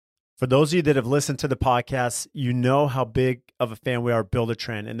For those of you that have listened to the podcast, you know how big of a fan we are of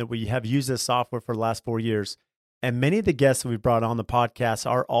Build-A-Trend and that we have used this software for the last 4 years. And many of the guests that we brought on the podcast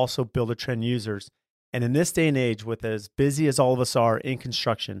are also Build-A-Trend users. And in this day and age, with as busy as all of us are in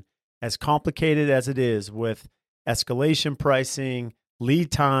construction, as complicated as it is with escalation pricing,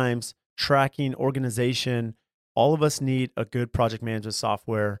 lead times, tracking, organization, all of us need a good project management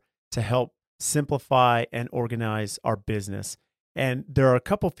software to help simplify and organize our business. And there are a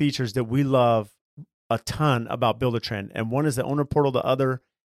couple features that we love a ton about Build-A-Trend. And one is the owner portal. The other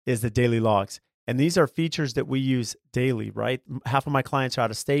is the daily logs. And these are features that we use daily, right? Half of my clients are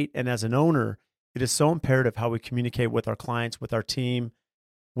out of state. And as an owner, it is so imperative how we communicate with our clients, with our team,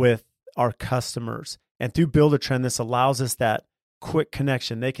 with our customers. And through Build-A-Trend, this allows us that quick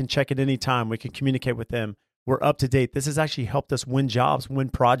connection. They can check at any time. We can communicate with them. We're up to date. This has actually helped us win jobs, win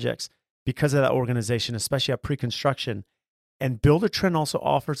projects because of that organization, especially at pre-construction. And Build-A-Trend also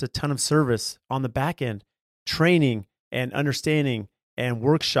offers a ton of service on the back end, training and understanding and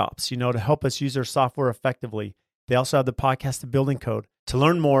workshops, to help us use their software effectively. They also have the podcast, The Building Code. To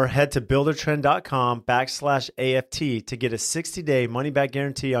learn more, head to buildertrend.com/AFT to get a 60-day money-back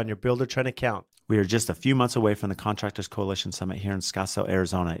guarantee on your Build-A-Trend account. We are just a few months away from the Contractors Coalition Summit here in Scottsdale,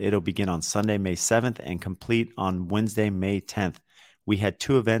 Arizona. It'll begin on Sunday, May 7th and complete on Wednesday, May 10th. We had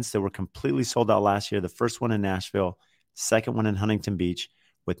 2 events that were completely sold out last year. The first one in Nashville, second one in Huntington Beach,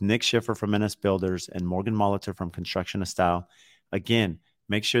 with Nick Schiffer from NS Builders and Morgan Molitor from Construction of Style. Again,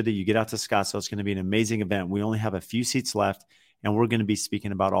 make sure that you get out to Scottsdale. It's going to be an amazing event. We only have a few seats left, and we're going to be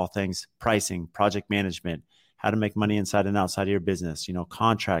speaking about all things pricing, project management, how to make money inside and outside of your business,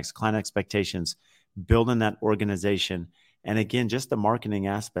 contracts, client expectations, building that organization. And again, just the marketing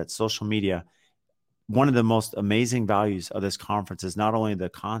aspect, social media. One of the most amazing values of this conference is not only the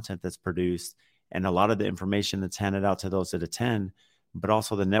content that's produced and a lot of the information that's handed out to those that attend, but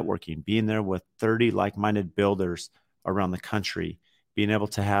also the networking, being there with 30 like-minded builders around the country, being able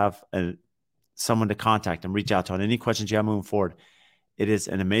to have someone to contact and reach out to on any questions you have moving forward. It is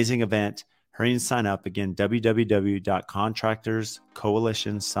an amazing event. Hurry and sign up. Again,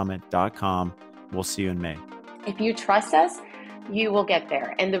 www.contractorscoalitionsummit.com. We'll see you in May. If you trust us, you will get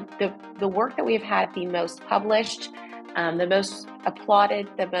there. And the work that we've had the most published, the most applauded,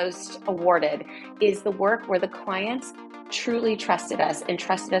 the most awarded is the work where the clients truly trusted us and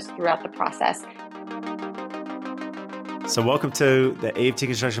trusted us throughout the process. So welcome to the AFT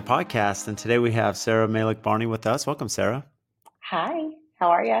Construction Podcast. And today we have Sarah Malik-Barney with us. Welcome, Sarah. Hi, how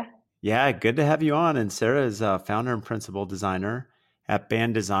are you? Yeah, good to have you on. And Sarah is a founder and principal designer at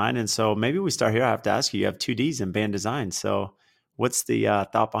Band Design. And so maybe we start here. I have to ask you have 2 Ds in Band Design. So what's the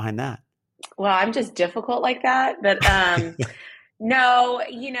thought behind that? Well, I'm just difficult like that. But no,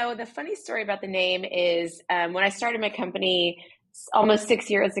 the funny story about the name is when I started my company almost 6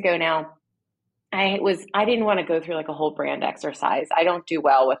 years ago now, I didn't want to go through like a whole brand exercise. I don't do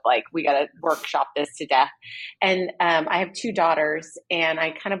well with we got to workshop this to death. And I have 2 daughters and I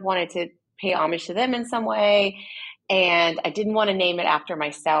kind of wanted to pay homage to them in some way. And I didn't want to name it after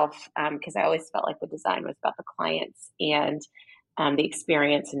myself because I always felt like the design was about the clients and the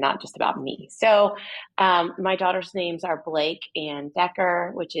experience and not just about me. So my daughter's names are Blake and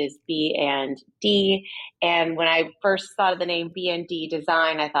Decker, which is B and D. And when I first thought of the name B and D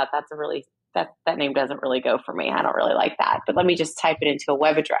Design, I thought that name doesn't really go for me. I don't really like that. But let me just type it into a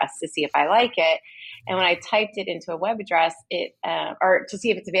web address to see if I like it. And when I typed it into a web address, or to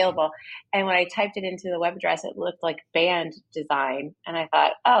see if it's available. And when I typed it into the web address, it looked like Band Design. And I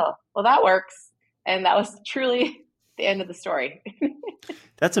thought, oh, well, that works. And that was truly the end of the story.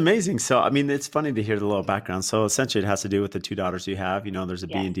 That's amazing. So, I mean, it's funny to hear the little background. So essentially it has to do with the 2 daughters you have, there's a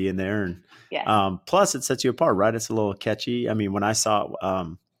B and D in there. And plus it sets you apart, right? It's a little catchy. I mean, when I saw it, I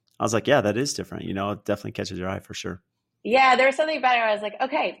was like, yeah, that is different. It definitely catches your eye for sure. Yeah, there was something about it where I was like,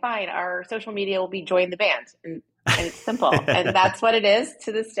 okay, fine. Our social media will be Join the Band. And it's simple. And that's what it is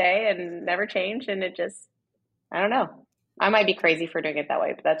to this day and never changed. And it just, I don't know. I might be crazy for doing it that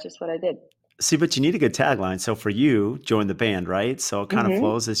way, but that's just what I did. See, but you need a good tagline. So for you, Join the Band, right? So it kind of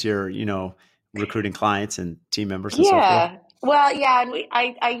flows as you're, recruiting clients and team members and so forth. Well, yeah,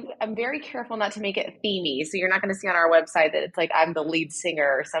 and I'm very careful not to make it themey. So you're not going to see on our website that it's like I'm the lead singer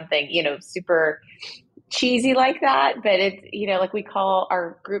or something, super cheesy like that. But it's, like we call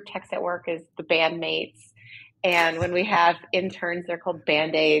our group text at work is the bandmates. And when we have interns, they're called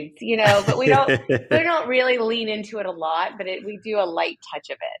Band-Aids, but we don't really lean into it a lot, but we do a light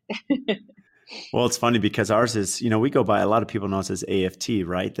touch of it. Well, it's funny because ours is, we go by, a lot of people know us as AFT,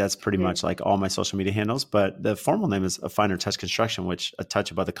 right? That's pretty much like all my social media handles, but the formal name is A Finer Touch Construction, which a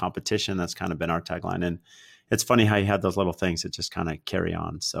touch above the competition. That's kind of been our tagline. And it's funny how you have those little things that just kind of carry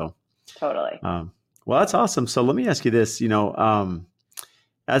on. So Totally. Well, that's awesome. So let me ask you this,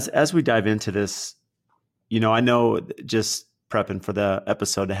 as we dive into this, I know just prepping for the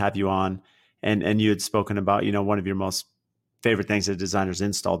episode to have you on, and you had spoken about, one of your most favorite things as a designer's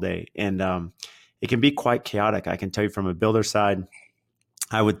install day. And it can be quite chaotic. I can tell you from a builder side,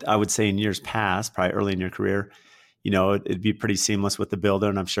 I would say in years past, probably early in your career, it'd be pretty seamless with the builder.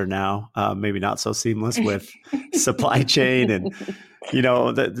 And I'm sure now, maybe not so seamless with supply chain and,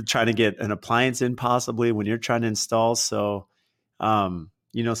 the trying to get an appliance in possibly when you're trying to install. So,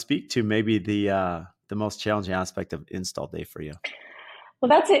 speak to maybe the most challenging aspect of install day for you. Well,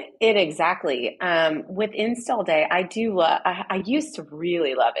 that's it exactly. With install day, I do love, I used to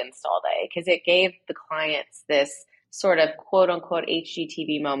really love install day because it gave the clients this sort of quote unquote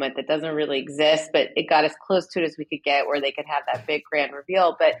HGTV moment that doesn't really exist, but it got as close to it as we could get where they could have that big grand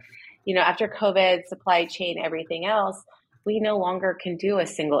reveal. But, after COVID, supply chain, everything else, we no longer can do a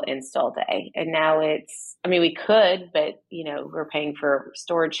single install day. And now we could, but, we're paying for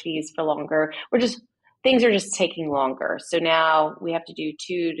storage fees for longer. Things are just taking longer. So now we have to do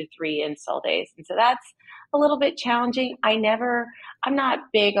 2 to 3 install days. And so that's a little bit challenging. I'm not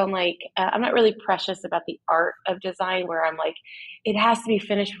big on I'm not really precious about the art of design where I'm like, it has to be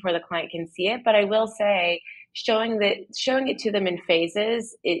finished before the client can see it. But I will say showing it to them in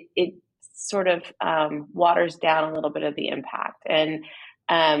phases, it sort of waters down a little bit of the impact. And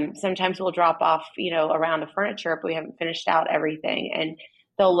sometimes we'll drop off, around the furniture, but we haven't finished out everything. And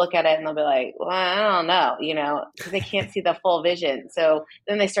they'll look at it and they'll be like, well, I don't know, because they can't see the full vision. So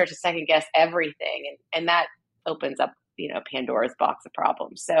then they start to second guess everything. And that opens up, Pandora's box of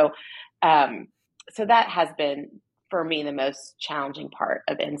problems. So, so that has been for me the most challenging part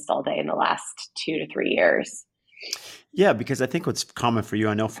of install day in the last 2 to 3 years. Yeah, because I think what's common for you,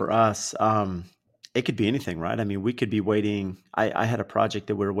 I know for us, it could be anything, right? I mean, we could be waiting. I had a project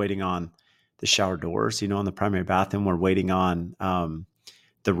that we were waiting on the shower doors, on the primary bathroom. We're waiting on,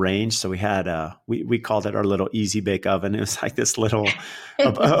 the range. So we had we called it our little easy bake oven. It was like this little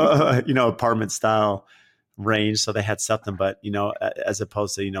apartment style range. So they had something, but as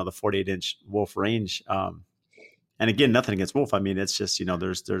opposed to the 48-inch Wolf range. And again, nothing against Wolf. I mean, it's just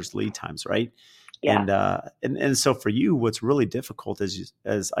there's lead times, right? Yeah. And so for you, what's really difficult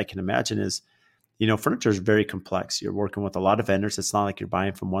as I can imagine is furniture is very complex. You're working with a lot of vendors. It's not like you're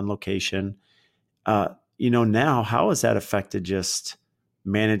buying from one location. Now how has that affected just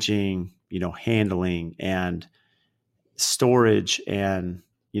managing, handling and storage and,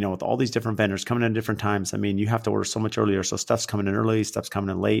 with all these different vendors coming in at different times? I mean, you have to order so much earlier. So stuff's coming in early, stuff's coming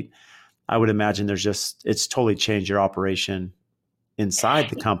in late. I would imagine it's totally changed your operation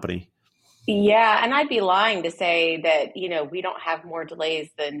inside the company. Yeah. And I'd be lying to say that, we don't have more delays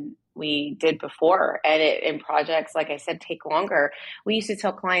than we did before. And projects, like I said, take longer. We used to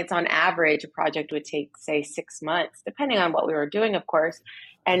tell clients on average, a project would take, say, 6 months, depending on what we were doing, of course.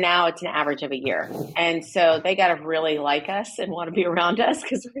 And now it's an average of a year. And so they got to really like us and want to be around us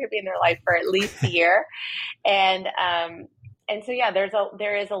because we're going to be in their life for at least a year. And so, yeah, there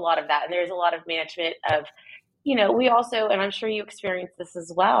is a lot of that. And there's a lot of management of, we also, and I'm sure you experience this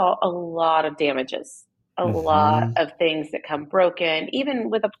as well, a lot of damages, a lot of things that come broken, even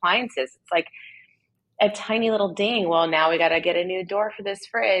with appliances. It's like a tiny little ding. Well, now we got to get a new door for this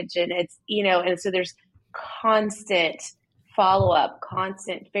fridge. And it's, and so there's constant follow-up,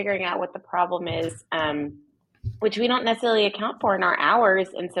 constant figuring out what the problem is, which we don't necessarily account for in our hours.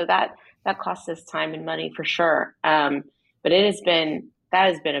 And so that costs us time and money for sure. But that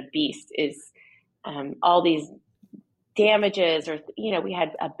has been a beast is, all these damages or, we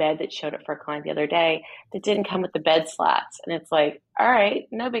had a bed that showed up for a client the other day that didn't come with the bed slats. And it's like, all right,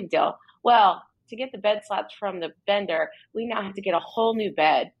 no big deal. Well, to get the bed slats from the vendor, we now have to get a whole new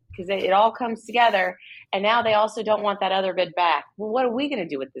bed because it all comes together. And now they also don't want that other bed back. Well, what are we going to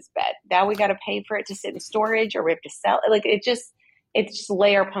do with this bed? Now we got to pay for it to sit in storage or we have to sell it. Like it's just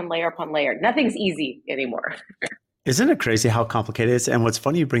layer upon layer upon layer. Nothing's easy anymore. Isn't it crazy how complicated it is? And what's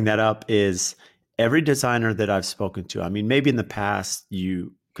funny you bring that up is every designer that I've spoken to, I mean, maybe in the past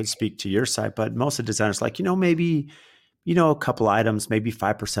you could speak to your side, but most of the designers like, maybe, a couple items, maybe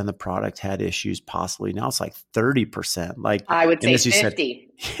 5% of the product had issues possibly. Now it's like 30%. Like I would say 50.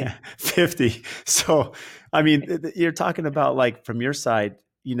 Yeah, 50. So, I mean, you're talking about like from your side,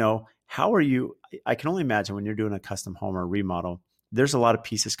 how are you? I can only imagine when you're doing a custom home or remodel, there's a lot of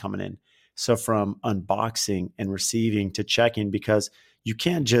pieces coming in. So from unboxing and receiving to checking, because you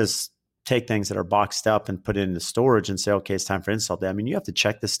can't just take things that are boxed up and put it into storage and say, okay, it's time for install day. I mean, you have to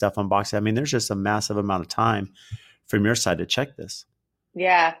check this stuff, unbox it. I mean, there's just a massive amount of time from your side to check this.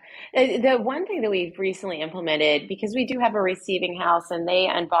 Yeah. The one thing that we've recently implemented, because we do have a receiving house and they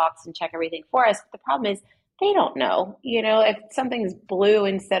unbox and check everything for us, but the problem is they don't know. If something's blue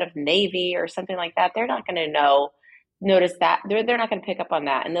instead of navy or something like that, they're not going to notice that. They're not going to pick up on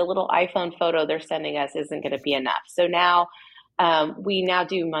that. And the little iPhone photo they're sending us isn't going to be enough. So now we now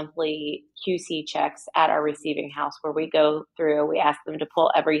do monthly QC checks at our receiving house where we go through, we ask them to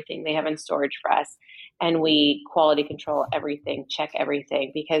pull everything they have in storage for us, and we quality control everything, check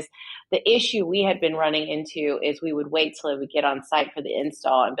everything. Because the issue we had been running into is we would wait till we get on site for the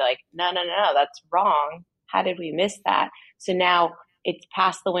install and be like, no, no, no, that's wrong. How did we miss that? So now it's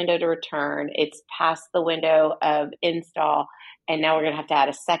past the window to return, it's past the window of install, and now we're going to have to add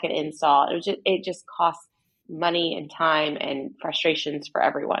a second install. It just costs money and time and frustrations for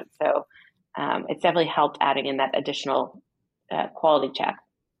everyone. So it's definitely helped adding in that additional quality check.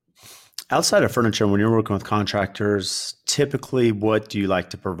 Outside of furniture, when you're working with contractors, typically what do you like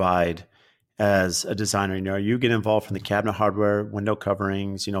to provide as a designer? Are you getting involved from the cabinet hardware, window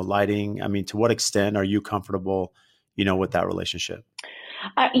coverings, lighting? I mean, to what extent are you comfortable, with that relationship?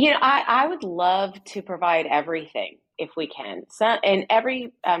 I would love to provide everything if we can. So, and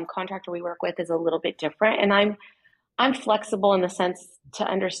every contractor we work with is a little bit different, and I'm flexible in the sense to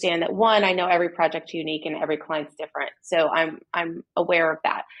understand that one, I know every project's unique and every client's different, so I'm aware of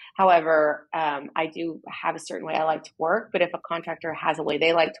that. However, I do have a certain way I like to work, but if a contractor has a way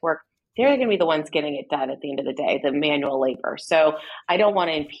they like to work, they're going to be the ones getting it done at the end of the day, the manual labor. So I don't want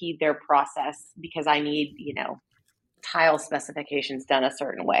to impede their process because I need, tile specifications done a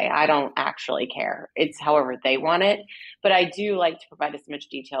certain way. I don't actually care. It's however they want it. But I do like to provide as much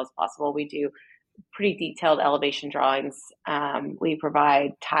detail as possible. We do pretty detailed elevation drawings. We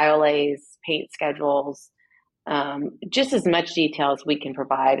provide tile lays, paint schedules, just as much detail as we can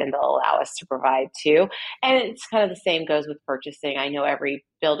provide, and they'll allow us to provide too. And it's kind of the same goes with purchasing. I know every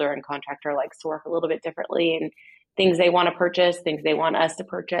builder and contractor likes to work a little bit differently, and things they want to purchase, things they want us to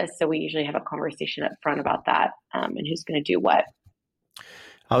purchase. So we usually have a conversation up front about that, and who's going to do what.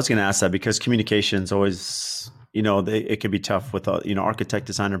 I was going to ask that because communication is always, it can be tough with, architect,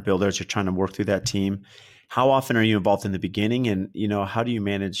 designer, builders. You're trying to work through that team. How often are you involved in the beginning? And, how do you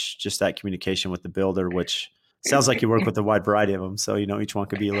manage just that communication with the builder, which sounds like you work with a wide variety of them. So, each one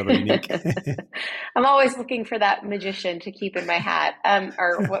could be a little unique. I'm always looking for that magician to keep in my hat,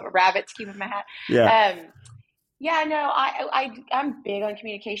 or what rabbit to keep in my hat. Yeah. Yeah, no, I'm big on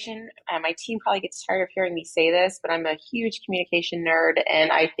communication. My team probably gets tired of hearing me say this, but I'm a huge communication nerd,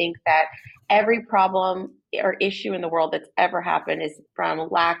 and I think that every problem or issue in the world that's ever happened is from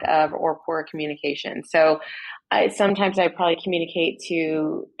lack of or poor communication. So sometimes I probably communicate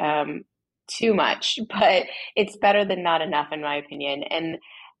too much, but it's better than not enough, in my opinion. And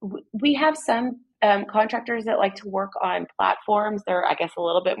we have some contractors that like to work on platforms. They're, I guess, a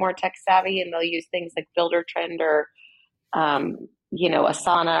little bit more tech savvy, and they'll use things like Buildertrend or,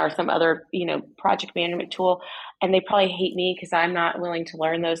 Asana or some other, project management tool. And they probably hate me because I'm not willing to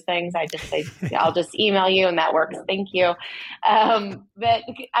learn those things. I just say, I'll just email you and that works. Thank you. But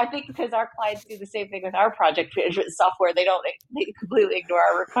I think because our clients do the same thing with our project management software, they completely ignore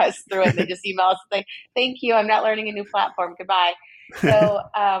our requests through it. They just email us and say, thank you, I'm not learning a new platform. Goodbye. So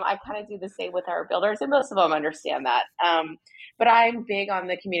I kind of do the same with our builders, and most of them understand that. But I'm big on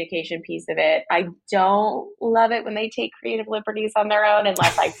the communication piece of it. I don't love it when they take creative liberties on their own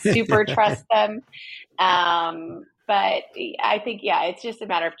unless I super trust them. But I think, yeah, it's just a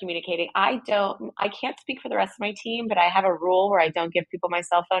matter of communicating. I can't speak for the rest of my team, but I have a rule where I don't give people my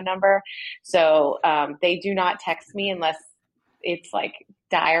cell phone number. So they do not text me unless it's like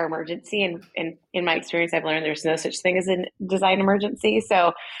dire emergency. And in my experience, I've learned there's no such thing as a design emergency.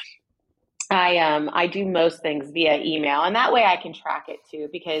 So I do most things via email, and that way I can track it too,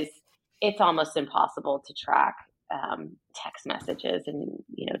 because it's almost impossible to track text messages and,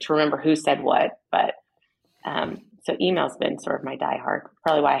 to remember who said what. But so email's been sort of my diehard,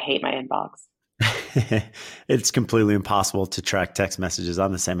 probably why I hate my inbox. It's completely impossible to track text messages.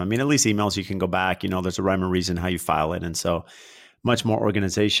 I'm the same. I mean, at least emails, you can go back, there's a rhyme or reason how you file it. And so much more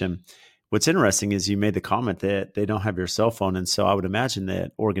organization. What's interesting is you made the comment that they don't have your cell phone. And so I would imagine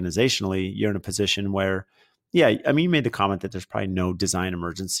that organizationally, you're in a position where, yeah, I mean, you made the comment that there's probably no design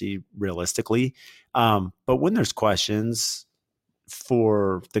emergency realistically. But when there's questions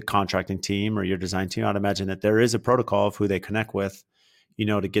for the contracting team or your design team, I'd imagine that there is a protocol of who they connect with,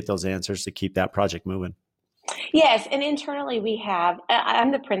 to get those answers to keep that project moving. Yes, and internally we have.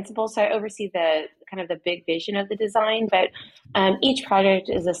 I'm the principal, so I oversee the kind of the big vision of the design. But each project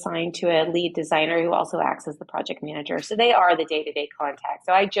is assigned to a lead designer who also acts as the project manager. So they are the day-to-day contact.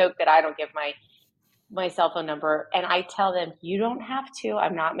 So I joke that I don't give my my cell phone number and I tell them, you don't have to,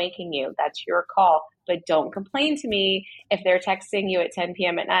 I'm not making you, that's your call, but don't complain to me if they're texting you at 10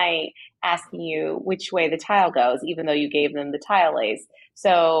 p.m. at night asking you which way the tile goes, even though you gave them the tile lays.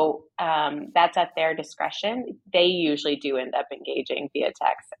 So that's at their discretion. They usually do end up engaging via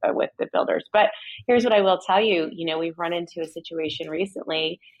text with the builders. But here's what I will tell you. We've run into a situation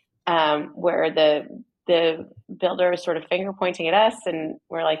recently where the builder is sort of finger pointing at us, and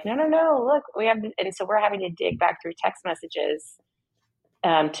we're like, no, look, we have, and so we're having to dig back through text messages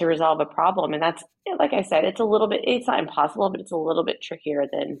to resolve a problem. And that's, like I said, it's not impossible, but it's a little bit trickier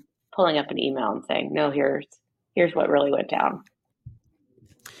than pulling up an email and saying, no, here's what really went down.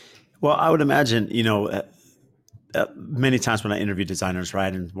 Well, I would imagine, many times when I interview designers,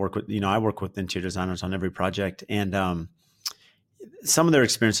 right, and work with, I work with interior designers on every project, and some of their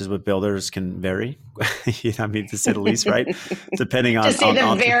experiences with builders can vary. I mean, to say the least, right? Depending on, to say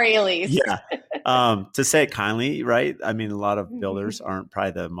the very least. Yeah. To say it kindly, right? I mean, a lot of builders aren't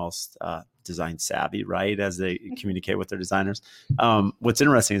probably the most design savvy, right? As they communicate with their designers. What's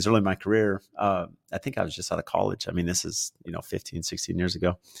interesting is early in my career, I think I was just out of college. I mean, this is, 15, 16 years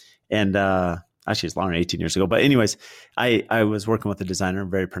ago. And actually it's longer, 18 years ago. But anyways, I was working with a designer, a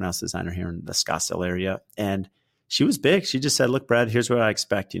very pronounced designer here in the Scottsdale area. And she was big. She just said, look, Brad, here's what I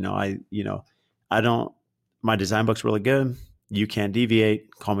expect. My design book's really good. You can't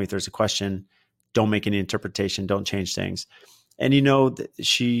deviate. Call me if there's a question. Don't make any interpretation. Don't change things. And,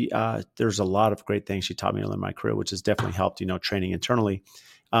 there's a lot of great things she taught me in my career, which has definitely helped, training internally.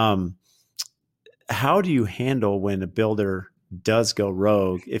 How do you handle when a builder does go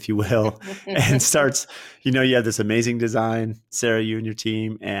rogue, if you will, and starts, you have this amazing design, Sarah, you and your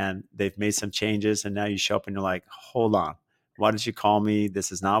team, and they've made some changes. And now you show up and you're like, hold on, why did you call me?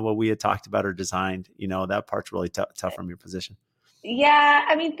 This is not what we had talked about or designed. That part's really tough from your position. Yeah.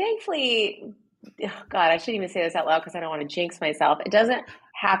 I mean, thankfully, God, I shouldn't even say this out loud because I don't want to jinx myself. It doesn't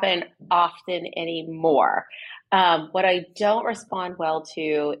happen often anymore. What I don't respond well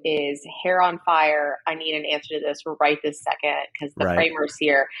to is hair on fire. I need an answer to this right this second because the framer's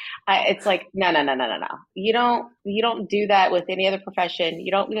here. It's like, no. You don't do that with any other profession.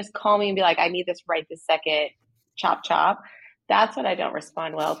 You don't just call me and be like, I need this right this second. Chop, chop. That's what I don't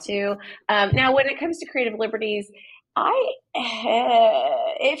respond well to. Now, when it comes to creative liberties,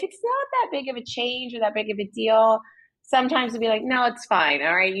 if it's not that big of a change or that big of a deal, sometimes it'd be like, no, it's fine.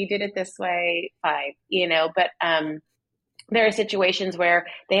 All right. You did it this way. Fine. But, there are situations where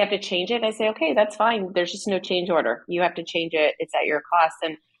they have to change it. And I say, okay, that's fine. There's just no change order. You have to change it. It's at your cost.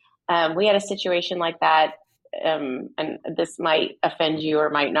 And, we had a situation like that. And this might offend you or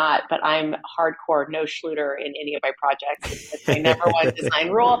might not, but I'm hardcore no Schluter in any of my projects. It's my number one design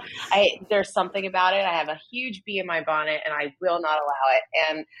rule. There's something about it. I have a huge bee in my bonnet and I will not allow it.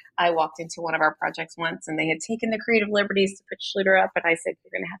 And I walked into one of our projects once and they had taken the creative liberties to put Schluter up. And I said,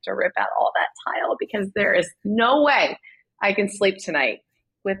 you're going to have to rip out all that tile because there is no way I can sleep tonight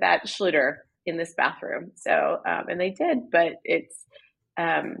with that Schluter in this bathroom. So, and they did, but it's,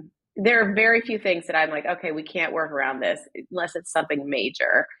 there are very few things that I'm like, okay, we can't work around this unless it's something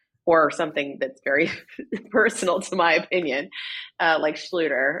major or something that's very personal to my opinion, like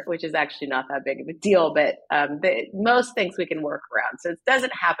Schluter, which is actually not that big of a deal, but most things we can work around. So it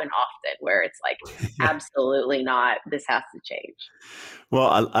doesn't happen often where it's like, absolutely not, this has to change.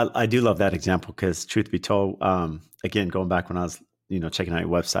 Well, I do love that example because truth be told, again, going back when I was checking out your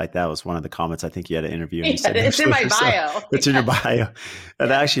website, that was one of the comments. I think you had an interview. And you said, it's in my bio. So it's in your bio.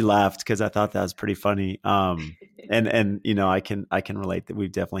 And I actually laughed because I thought that was pretty funny. And I can relate that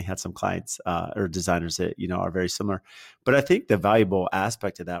we've definitely had some clients or designers that, are very similar. But I think the valuable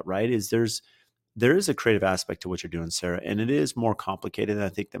aspect of that, right, is there is a creative aspect to what you're doing, Sarah. And it is more complicated than I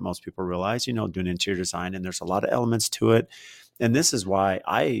think that most people realize, doing interior design. And there's a lot of elements to it. And this is why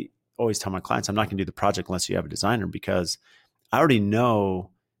I always tell my clients, I'm not going to do the project unless you have a designer, because I already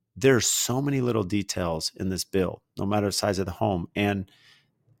know there's so many little details in this build, no matter the size of the home. And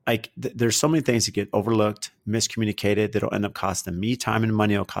there's so many things that get overlooked, miscommunicated, that'll end up costing me time and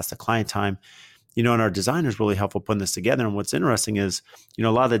money. It'll cost the client time, and our designers really helpful putting this together. And what's interesting is, a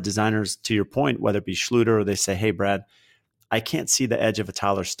lot of the designers, to your point, whether it be Schluter or they say, hey, Brad, I can't see the edge of a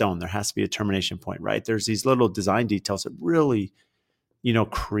tile or stone. There has to be a termination point, right? There's these little design details that really,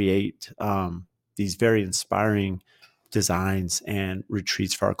 create these very inspiring designs and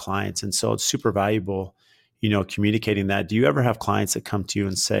retreats for our clients. And so it's super valuable, communicating that. Do you ever have clients that come to you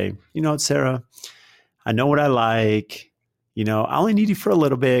and say, Sarah, I know what I like, I only need you for a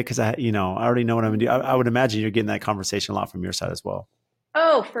little bit because I already know what I'm going to do. I would imagine you're getting that conversation a lot from your side as well.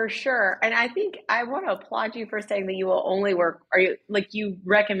 Oh, for sure. And I think I want to applaud you for saying that you will only work, or you like you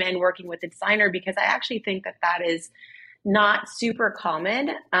recommend working with a designer, because I actually think that that is not super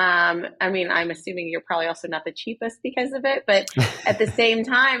common. I mean, I'm assuming you're probably also not the cheapest because of it, but at the same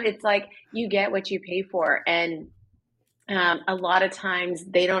time, it's like you get what you pay for. And a lot of times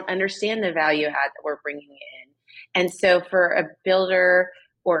they don't understand the value add that we're bringing in. And so for a builder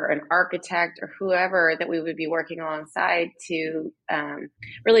or an architect or whoever that we would be working alongside to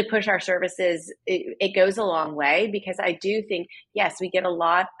really push our services, it goes a long way, because I do think, yes, we get a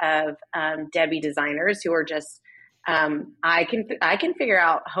lot of Debbie designers who are just, I can figure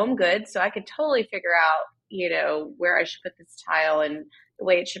out home goods, so I could totally figure out, where I should put this tile and the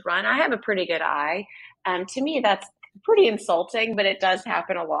way it should run. I have a pretty good eye. To me, that's pretty insulting, but it does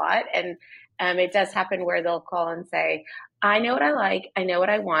happen a lot. And it does happen where they'll call and say, I know what I like, I know what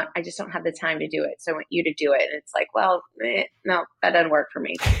I want, I just don't have the time to do it. So I want you to do it. And it's like, well, no, that doesn't work for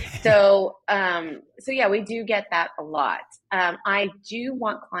me. So yeah, we do get that a lot. I do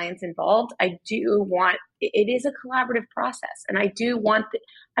want clients involved. I do want, it is a collaborative process. And I want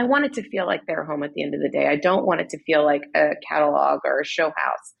it to feel like their home at the end of the day. I don't want it to feel like a catalog or a show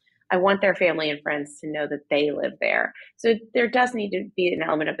house. I want their family and friends to know that they live there. So there does need to be an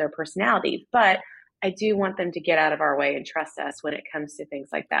element of their personality, but I do want them to get out of our way and trust us when it comes to things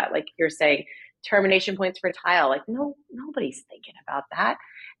like that. Like you're saying, termination points for tile. Like, no, nobody's thinking about that.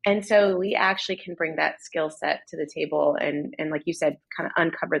 And so we actually can bring that skill set to the table and like you said, kind of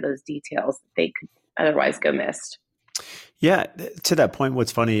uncover those details that they could otherwise go missed. Yeah, to that point,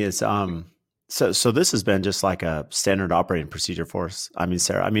 what's funny is so this has been just like a standard operating procedure for us. I mean,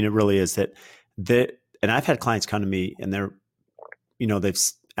 Sarah, I mean, it really is that and I've had clients come to me and they've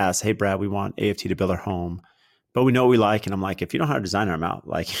asked, hey, Brad, we want AFT to build our home, but we know what we like. And I'm like, if you don't have a designer, I'm out.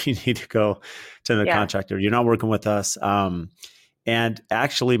 Like, you need to go to the contractor. You're not working with us. And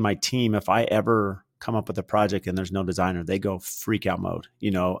actually my team, if I ever come up with a project and there's no designer, they go freak out mode,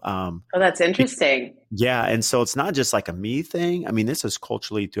 Oh, that's interesting. Yeah. And so it's not just like a me thing. I mean, this is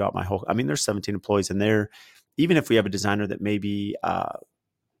culturally throughout there's 17 employees and even if we have a designer that maybe,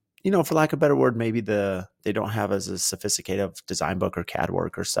 for lack of a better word, maybe they don't have as a sophisticated of design book or CAD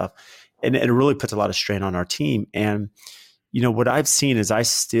work or stuff. And it really puts a lot of strain on our team. And, what I've seen is I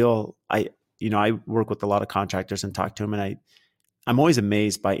work with a lot of contractors and talk to them. And I'm always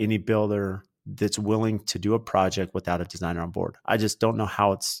amazed by any builder that's willing to do a project without a designer on board. I just don't know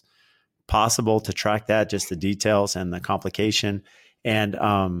how it's possible to track that, just the details and the complication. And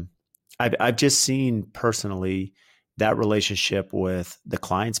I've just seen personally that relationship with the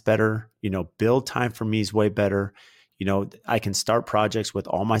clients better. Build time for me is way better. I can start projects with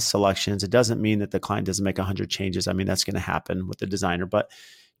all my selections. It doesn't mean that the client doesn't make 100 changes. I mean, that's going to happen with the designer, but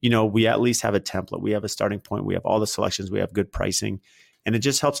we at least have a template. We have a starting point. We have all the selections. We have good pricing, and it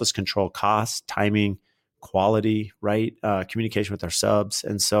just helps us control cost, timing, quality, right? Communication with our subs.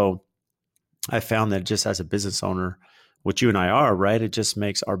 And so I found that just as a business owner, which you and I are, right? It just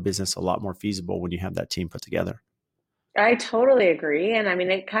makes our business a lot more feasible when you have that team put together. I totally agree. And I mean,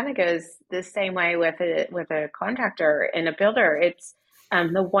 it kind of goes the same way with a contractor and a builder. It's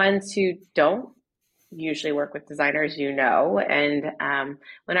the ones who don't usually work with designers, and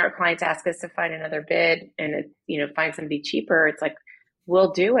when our clients ask us to find another bid and find somebody cheaper, it's like,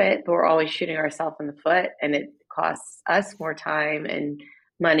 we'll do it, but we're always shooting ourselves in the foot, and it costs us more time and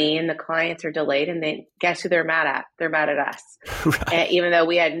money, and the clients are delayed, and they guess who they're mad at? They're mad at us. Right. And even though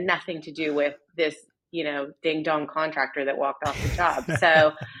we had nothing to do with this, ding dong contractor that walked off the job.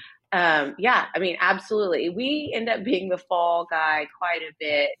 So yeah, I mean, absolutely. We end up being the fall guy quite a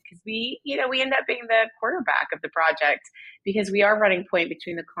bit because we end up being the quarterback of the project, because we are running point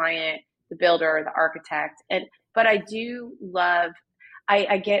between the client, the builder, the architect. But I do love,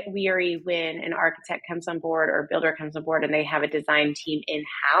 I get weary when an architect comes on board or a builder comes on board and they have a design team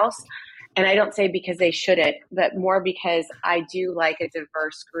in-house. And I don't say because they shouldn't, but more because I do like a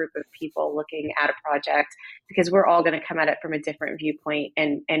diverse group of people looking at a project, because we're all going to come at it from a different viewpoint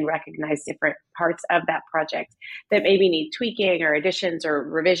and recognize different parts of that project that maybe need tweaking or additions or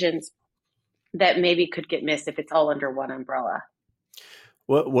revisions that maybe could get missed if it's all under one umbrella.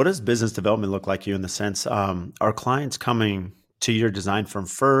 What does business development look like you in the sense, are clients coming to your design firm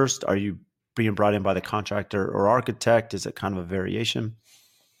first? Are you being brought in by the contractor or architect? Is it kind of a variation?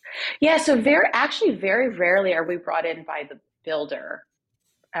 Yeah, so very rarely are we brought in by the builder.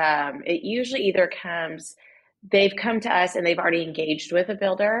 It usually either they've come to us and they've already engaged with a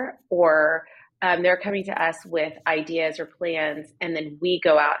builder, or they're coming to us with ideas or plans, and then we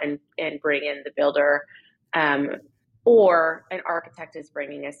go out and bring in the builder. or an architect is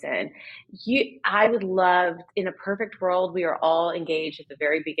bringing us in. I would love, in a perfect world, we are all engaged at the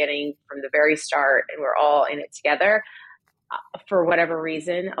very beginning from the very start and we're all in it together. For whatever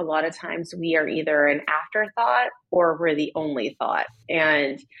reason, a lot of times we are either an afterthought or we're the only thought.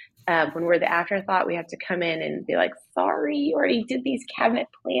 And when we're the afterthought, we have to come in and be like, sorry, you already did these cabinet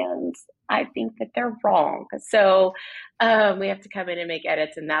plans. I think that they're wrong. So we have to come in and make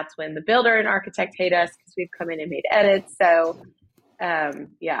edits. And that's when the builder and architect hate us because we've come in and made edits. So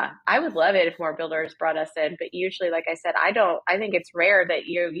yeah, I would love it if more builders brought us in. But usually, like I said, I think it's rare that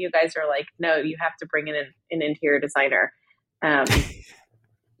you guys are like, no, you have to bring in an interior designer.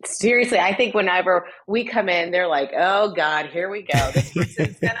 Seriously, I think whenever we come in, they're like, oh God, here we go. This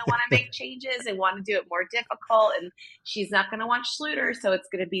person's going to want to make changes and want to do it more difficult. And she's not going to want Schluter. So it's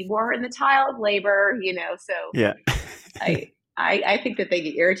going to be more in the tile of labor, So yeah, I think that they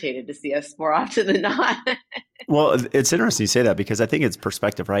get irritated to see us more often than not. Well, it's interesting you say that because I think it's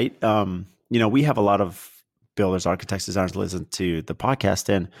perspective, right? We have a lot of builders, architects, designers listen to the podcast.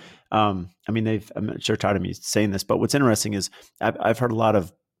 And I'm sure tired of me saying this, but what's interesting is I've heard a lot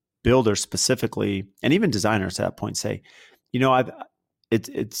of builders specifically, and even designers at that point say,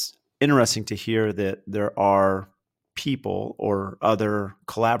 it's interesting to hear that there are people or other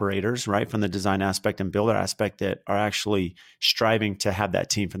collaborators, right, from the design aspect and builder aspect that are actually striving to have that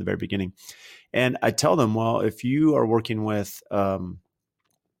team from the very beginning. And I tell them, well, if you are working with a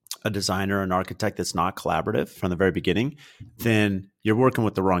designer, an architect that's not collaborative from the very beginning, then you're working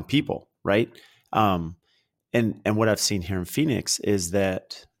with the wrong people, right? And what I've seen here in Phoenix is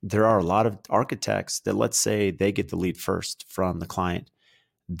that there are a lot of architects that, let's say they get the lead first from the client,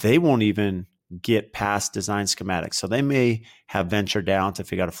 they won't even get past design schematics. So they may have ventured down to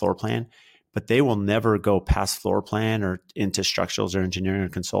figure out a floor plan, but they will never go past floor plan or into structurals or engineering or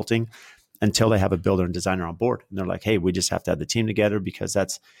consulting until they have a builder and designer on board. And they're like, hey, we just have to have the team together because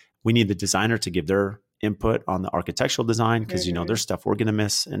we need the designer to give their input on the architectural design because, there's stuff we're going to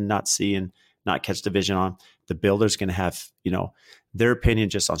miss and not see and not catch the vision on. The builder's going to have, their opinion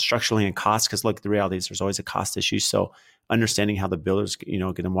just on structurally and cost. Because look, the reality is there's always a cost issue. So understanding how the builder's,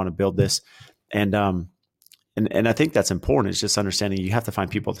 going to want to build this. And I think that's important. It's just understanding you have to find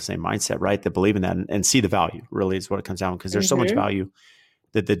people with the same mindset, right? That believe in that and see the value really is what it comes down because there's so much value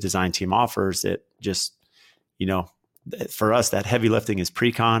that the design team offers that just, for us, that heavy lifting is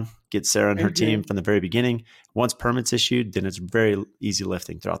pre-con, get Sarah and her team from the very beginning. Once permits issued, then it's very easy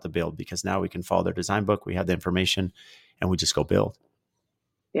lifting throughout the build because now we can follow their design book. We have the information and we just go build.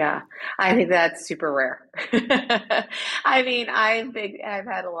 Yeah, I think that's super rare. I mean, I've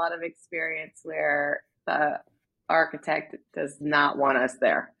had a lot of experience where the architect does not want us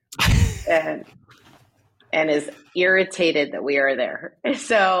there and is irritated that we are there.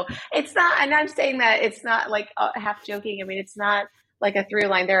 So it's not, and I'm saying that it's not like half joking. I mean, it's not like a through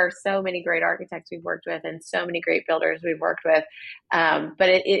line. There are so many great architects we've worked with and so many great builders we've worked with. But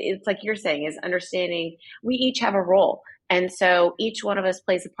it's like you're saying is understanding we each have a role. And so each one of us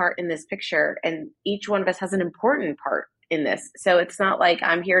plays a part in this picture and each one of us has an important part in this. So it's not like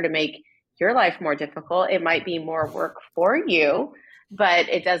I'm here to make your life more difficult. It might be more work for you, but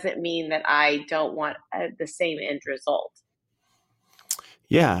it doesn't mean that I don't want the same end result.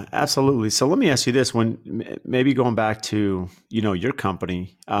 Yeah, absolutely. So let me ask you this: when maybe going back to your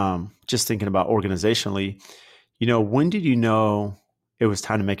company, just thinking about organizationally, when did you know it was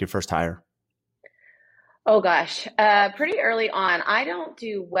time to make your first hire? Oh gosh, pretty early on. I don't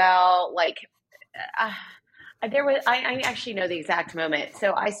do well. I actually know the exact moment.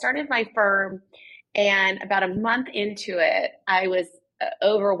 So I started my firm, and about a month into it, I was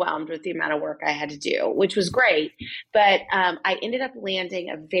overwhelmed with the amount of work I had to do, which was great. But I ended up landing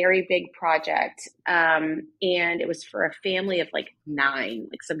a very big project. And it was for a family of like 9,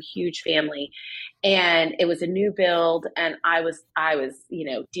 like some huge family. And it was a new build. And I was,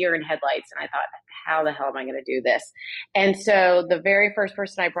 deer in headlights. And I thought, how the hell am I going to do this? And so the very first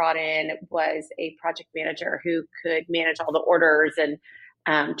person I brought in was a project manager who could manage all the orders and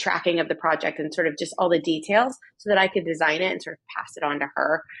tracking of the project and sort of just all the details so that I could design it and sort of pass it on to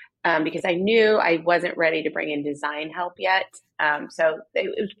her because I knew I wasn't ready to bring in design help yet. So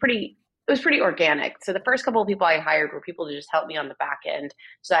it was pretty organic. So the first couple of people I hired were people to just help me on the back end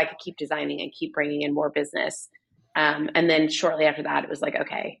so I could keep designing and keep bringing in more business. And then shortly after that, it was like,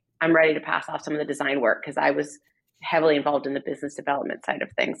 okay, I'm ready to pass off some of the design work because I was heavily involved in the business development side of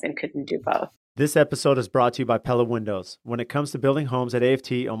things and couldn't do both. This episode is brought to you by Pella Windows. When it comes to building homes at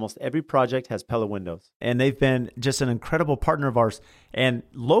AFT, almost every project has Pella Windows. And they've been just an incredible partner of ours. And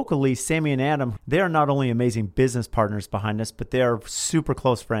locally, Sammy and Adam, they are not only amazing business partners behind us, but they are super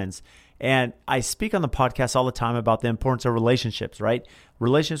close friends. And I speak on the podcast all the time about the importance of relationships, right?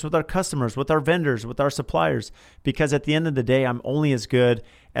 Relationships with our customers, with our vendors, with our suppliers, because at the end of the day, I'm only as good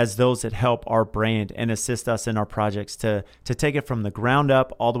as those that help our brand and assist us in our projects to take it from the ground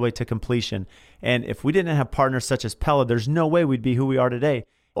up all the way to completion. And if we didn't have partners such as Pella, there's no way we'd be who we are today.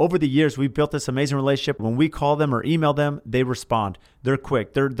 Over the years, we've built this amazing relationship. When we call them or email them, they respond. They're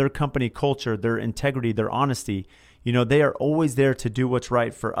quick. Their company culture, their integrity, their honesty, they are always there to do what's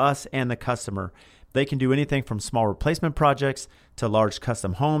right for us and the customer. They can do anything from small replacement projects to large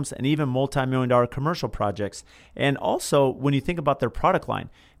custom homes and even multi-million-dollar commercial projects. And also, when you think about their product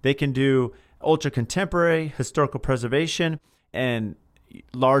line, they can do ultra contemporary, historical preservation, and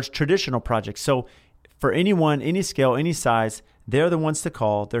large traditional projects. So for anyone, any scale, any size, they're the ones to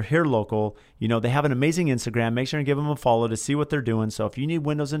call. They're here local. They have an amazing Instagram. Make sure and give them a follow to see what they're doing. So if you need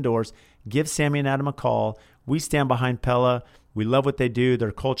windows and doors, give Sammy and Adam a call. We stand behind Pella. We love what they do,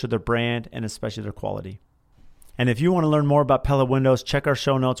 their culture, their brand, and especially their quality. And if you want to learn more about Pella Windows, check our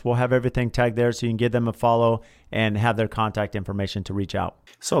show notes. We'll have everything tagged there so you can give them a follow and have their contact information to reach out.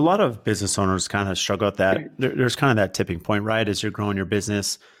 So a lot of business owners kind of struggle with that. There's kind of that tipping point, right? As you're growing your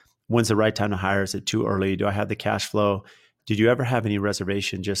business, when's the right time to hire? Is it too early? Do I have the cash flow? Did you ever have any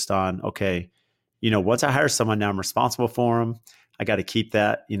reservation just on, okay, once I hire someone, now I'm responsible for them. I got to keep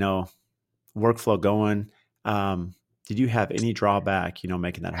that, workflow going. Did you have any drawback,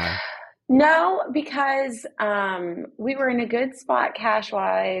 making that hire? No, because we were in a good spot cash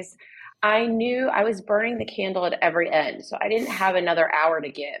wise. I knew I was burning the candle at every end. So I didn't have another hour to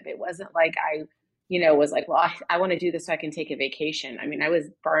give. It wasn't like I, was like, well, I want to do this so I can take a vacation. I mean, I was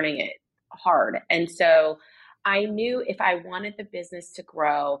burning it hard. And so I knew if I wanted the business to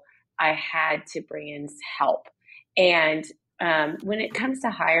grow, I had to bring in help. And when it comes to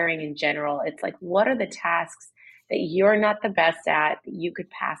hiring in general, it's like, what are the tasks that you're not the best at that you could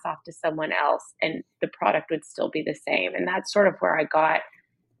pass off to someone else and the product would still be the same? And that's sort of where I got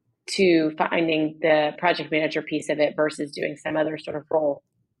to finding the project manager piece of it versus doing some other sort of role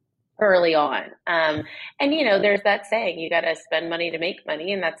early on. And, there's that saying, you got to spend money to make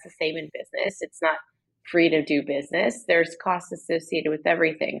money. And that's the same in business. It's not free to do business. There's costs associated with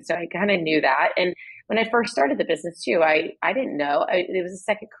everything. So I kind of knew that. And when I first started the business too, I didn't know. It was a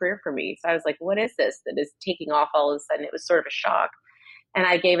second career for me. So I was like, what is this that is taking off all of a sudden? It was sort of a shock. And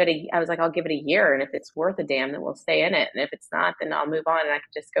I was like, I'll give it a year. And if it's worth a damn, then we'll stay in it. And if it's not, then I'll move on and I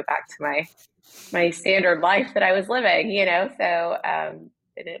can just go back to my standard life that I was living, So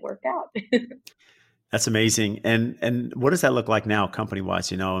and it worked out. That's amazing. And what does that look like now company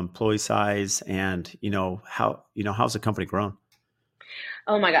wise, employee size and, how's the company grown?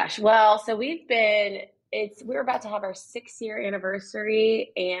 Oh my gosh. Well, so we're about to have our 6-year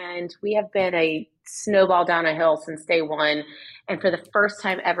anniversary and we have been a snowball down a hill since day one. And for the first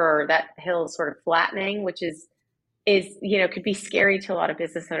time ever, that hill is sort of flattening, which is, could be scary to a lot of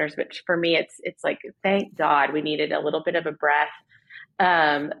business owners. But for me, it's like, thank God we needed a little bit of a breath.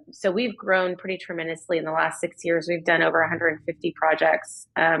 So we've grown pretty tremendously in the last 6 years. We've done over 150 projects.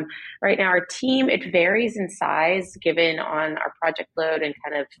 Right now, our team, it varies in size given on our project load and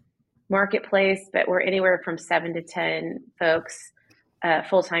kind of marketplace, but we're anywhere from 7 to 10 folks,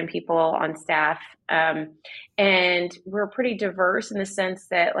 full-time people on staff. And we're pretty diverse in the sense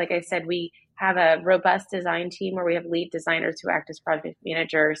that, like I said, we have a robust design team where we have lead designers who act as project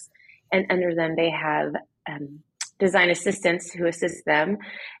managers. And under them, they have design assistants who assist them.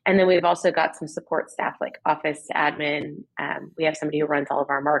 And then we've also got some support staff like office admin. We have somebody who runs all of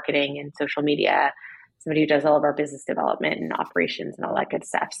our marketing and social media, somebody who does all of our business development and operations and all that good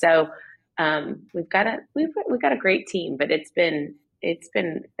stuff. So we've got a great team, but it's been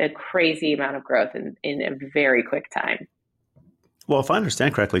a crazy amount of growth in a very quick time. Well, if I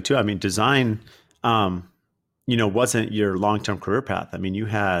understand correctly too, I mean, design, wasn't your long-term career path. I mean, you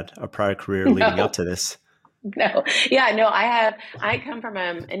had a prior career leading up to this. No. Yeah, no, I come from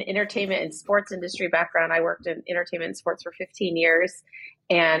an entertainment and sports industry background. I worked in entertainment and sports for 15 years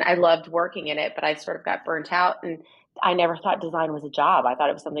and I loved working in it, but I sort of got burnt out and I never thought design was a job. I thought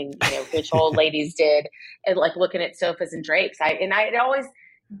it was something, rich old ladies did and like looking at sofas and drapes.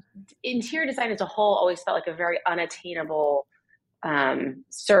 Interior design as a whole always felt like a very unattainable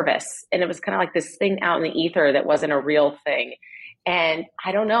service. And it was kind of like this thing out in the ether that wasn't a real thing. And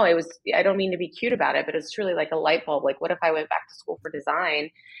I don't know, I don't mean to be cute about it, but it's truly like a light bulb. Like, what if I went back to school for design?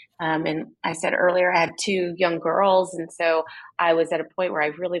 And I said earlier, I had 2 young girls. And so I was at a point where I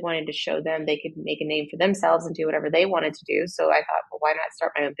really wanted to show them they could make a name for themselves and do whatever they wanted to do. So I thought, well, why not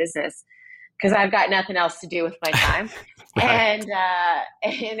start my own business? Because I've got nothing else to do with my time. Right.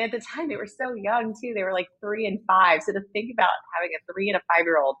 And at the time they were so young too. They were like 3 and 5. So to think about having a 3 and a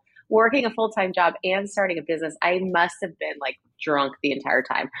 5-year-old working a full-time job and starting a business, I must have been like drunk the entire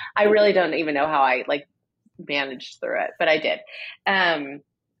time. I really don't even know how I like managed through it, but I did.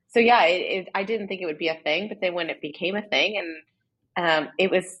 So yeah, I didn't think it would be a thing, but then when it became a thing and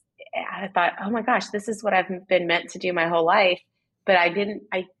I thought, oh my gosh, this is what I've been meant to do my whole life. But I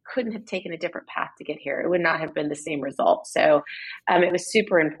couldn't have taken a different path to get here. It would not have been the same result. So it was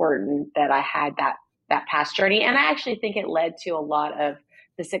super important that I had that past journey. And I actually think it led to a lot of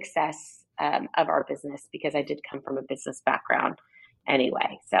the success of our business because I did come from a business background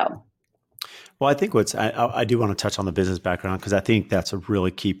anyway. So. Well, I think I do want to touch on the business background because I think that's a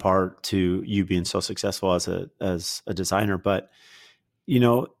really key part to you being so successful as a designer. But,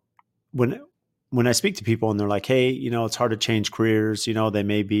 when I speak to people and they're like, hey, it's hard to change careers, they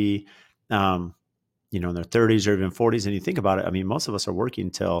may be, in their 30s or even 40s. And you think about it, I mean, most of us are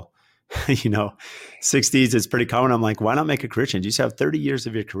working till, 60s. It's pretty common. I'm like, why not make a career change? You just have 30 years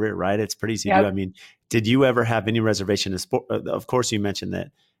of your career, right? It's pretty easy to do. I mean, did you ever have any reservation in sport? Of course, you mentioned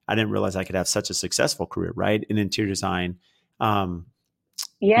that I didn't realize I could have such a successful career, right? In interior design.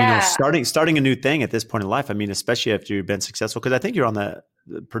 Starting a new thing at this point in life. I mean, especially after you've been successful, because I think you're on the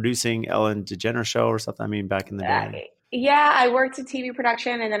producing Ellen DeGeneres show or something. I mean, back in the day. Yeah, I worked in TV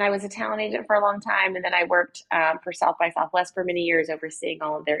production and then I was a talent agent for a long time. And then I worked for South by Southwest for many years, overseeing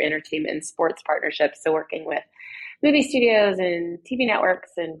all of their entertainment and sports partnerships. So working with movie studios and TV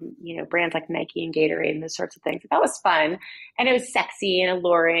networks and, brands like Nike and Gatorade and those sorts of things. That was fun. And it was sexy and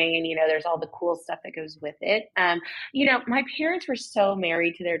alluring. And, there's all the cool stuff that goes with it. My parents were so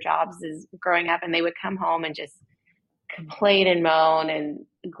married to their jobs as growing up, and they would come home and just complain and moan and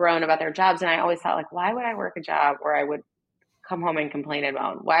groan about their jobs. And I always thought, like, why would I work a job where I would come home and complain and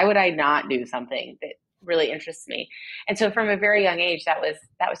moan? Why would I not do something that really interests me? And so from a very young age, that was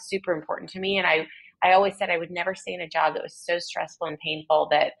super important to me. And I always said I would never stay in a job that was so stressful and painful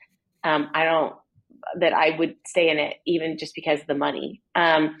that I would stay in it even just because of the money.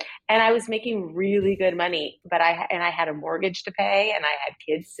 And I was making really good money, but I had a mortgage to pay and I had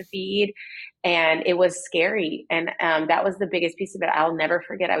kids to feed, and it was scary. And that was the biggest piece of it. I'll never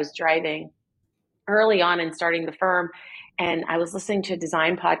forget. I was driving early on and starting the firm, and I was listening to a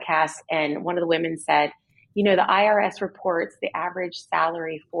design podcast, and one of the women said, the IRS reports the average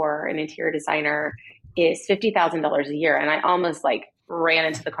salary for an interior designer is $50,000 a year. And I almost ran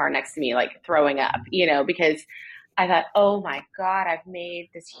into the car next to me, throwing up, because I thought, oh my God, I've made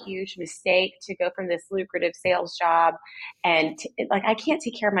this huge mistake to go from this lucrative sales job. And I can't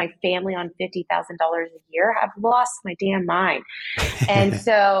take care of my family on $50,000 a year. I've lost my damn mind. And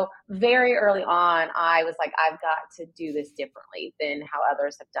so very early on, I was like, I've got to do this differently than how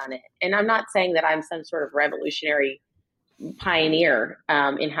others have done it. And I'm not saying that I'm some sort of revolutionary pioneer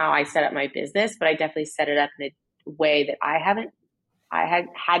in how I set up my business, but I definitely set it up in a way that I hadn't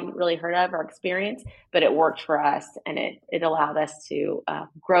really heard of or experienced, but it worked for us, and it allowed us to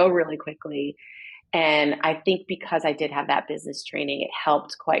grow really quickly. And I think because I did have that business training, it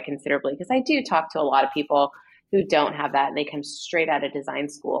helped quite considerably, because I do talk to a lot of people who don't have that, and they come straight out of design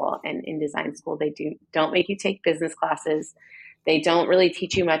school. And in design school, they don't make you take business classes. They don't really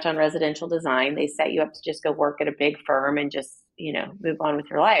teach you much on residential design. They set you up to just go work at a big firm and just, move on with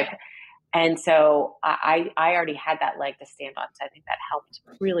your life. And so I already had that leg to stand on. So I think that helped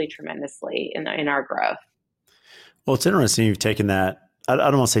really tremendously in our growth. Well, it's interesting you've taken that, I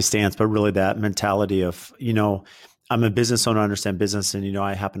don't want to say stance, but really that mentality of, I'm a business owner, I understand business, and,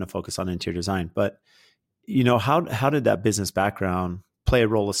 I happen to focus on interior design. But, how did that business background play a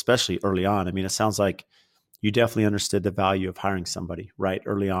role, especially early on? I mean, it sounds like you definitely understood the value of hiring somebody right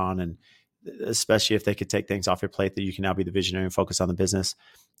early on, and especially if they could take things off your plate, that you can now be the visionary and focus on the business.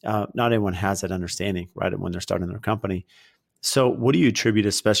 Not everyone has that understanding, right, when they're starting their company. So what do you attribute,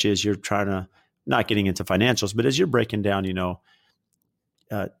 especially as you're trying to, not getting into financials, but as you're breaking down,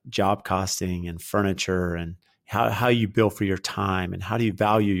 job costing and furniture and how you bill for your time and how do you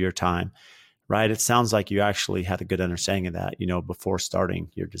value your time, right? It sounds like you actually had a good understanding of that, before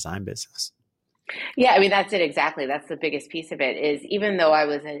starting your design business. Yeah, I mean, that's it exactly. That's the biggest piece of it, is even though I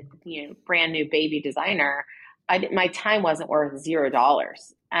was a brand new baby designer, my time wasn't worth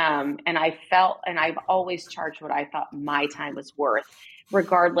 $0. And I felt, and I've always charged what I thought my time was worth,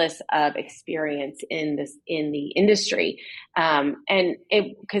 regardless of experience in the industry.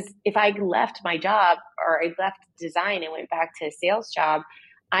 Because if I left my job or I left design and went back to a sales job,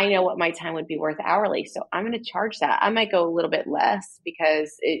 I know what my time would be worth hourly. So I'm going to charge that. I might go a little bit less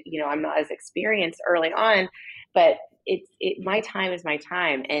because I'm not as experienced early on, but my time is my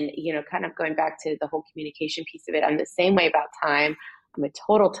time. And, kind of going back to the whole communication piece of it, I'm the same way about time. I'm a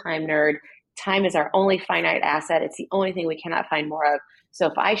total time nerd. time is our only finite asset. It's the only thing we cannot find more of. So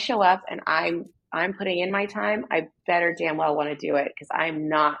if I show up and I'm putting in my time, I better damn well want to do it, because I'm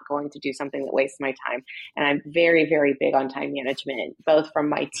not going to do something that wastes my time. And I'm very, very big on time management, both from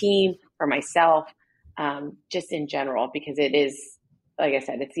my team, for myself, just in general, because it is, like I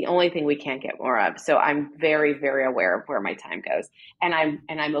said, it's the only thing we can't get more of. So I'm very, very aware of where my time goes, and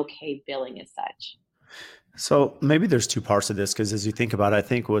I'm okay billing as such. So maybe there's two parts of this, because as you think about it, I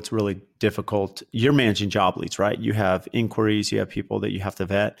think what's really difficult, you're managing job leads, right? You have inquiries, you have people that you have to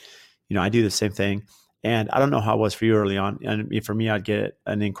vet. I do the same thing. And I don't know how it was for you early on. And for me, I'd get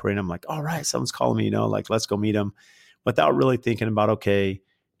an inquiry and I'm like, all right, someone's calling me, like, let's go meet them, without really thinking about, okay,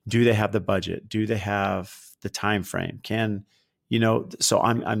 do they have the budget? Do they have the time frame? So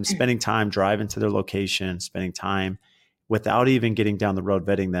I'm spending time driving to their location, spending time without even getting down the road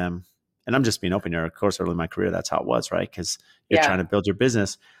vetting them. And I'm just being open here. Of course, early in my career, that's how it was, right? Because you're trying to build your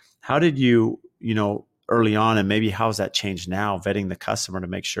business. How did you, early on, and maybe how's that changed now, vetting the customer to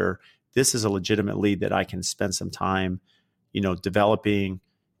make sure this is a legitimate lead that I can spend some time, developing,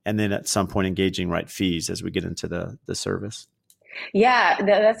 and then at some point engaging right fees as we get into the service? Yeah,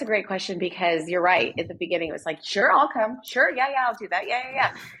 that's a great question, because you're right. At the beginning, it was like, sure, I'll come. Sure. Yeah, I'll do that. Yeah, yeah,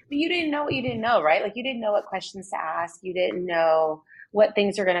 yeah. But you didn't know what you didn't know, right? Like, you didn't know what questions to ask. You didn't know what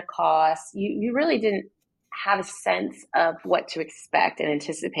things are going to cost. You really didn't have a sense of what to expect and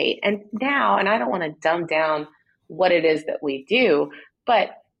anticipate. And now, and I don't want to dumb down what it is that we do, but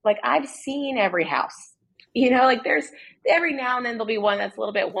like, I've seen every house. Like, there's every now and then there'll be one that's a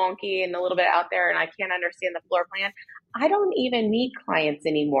little bit wonky and a little bit out there, and I can't understand the floor plan. I don't even meet clients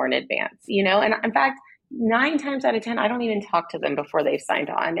anymore in advance, and in fact, 9 times out of 10, I don't even talk to them before they've signed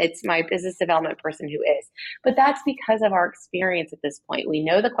on. It's my business development person who is. But that's because of our experience at this point. We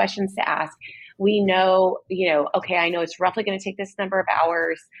know the questions to ask. We know, okay, I know it's roughly going to take this number of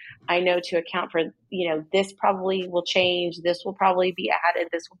hours. I know to account for, this probably will change. This will probably be added.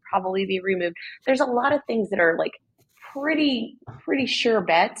 This will probably be removed. There's a lot of things that are like pretty sure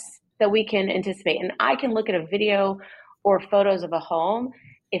bets that we can anticipate. And I can look at a video or photos of a home,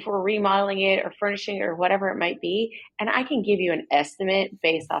 if we're remodeling it or furnishing it or whatever it might be, and I can give you an estimate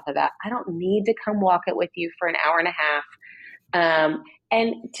based off of that. I don't need to come walk it with you for an hour and a half.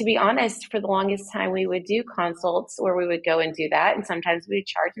 And to be honest, for the longest time, we would do consults where we would go and do that. And sometimes we would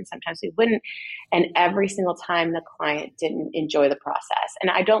charge and sometimes we wouldn't. And every single time the client didn't enjoy the process. And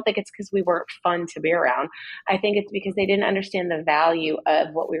I don't think it's because we weren't fun to be around. I think it's because they didn't understand the value of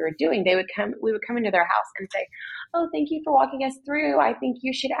what we were doing. We would come into their house and say, oh, thank you for walking us through. I think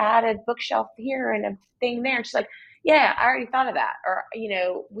you should add a bookshelf here and a thing there. And she's like, yeah, I already thought of that. Or,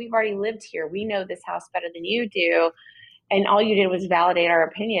 we've already lived here. We know this house better than you do. And all you did was validate our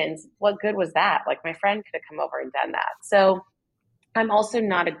opinions. What good was that? Like, my friend could have come over and done that. So I'm also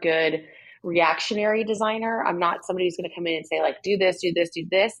not a good reactionary designer. I'm not somebody who's going to come in and say, like, do this, do this, do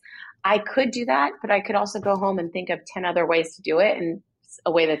this. I could do that, but I could also go home and think of 10 other ways to do it in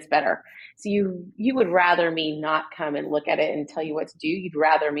a way that's better. So you would rather me not come and look at it and tell you what to do. You'd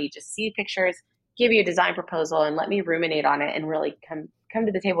rather me just see pictures, give you a design proposal, and let me ruminate on it and really come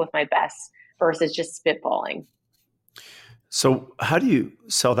to the table with my best versus just spitballing. So how do you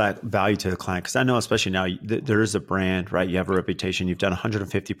sell that value to the client? Because I know, especially now, there is a brand, right? You have a reputation. You've done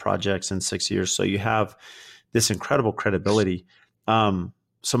 150 projects in 6 years. So you have this incredible credibility.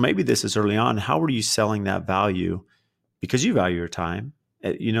 So maybe this is early on. How were you selling that value? Because you value your time,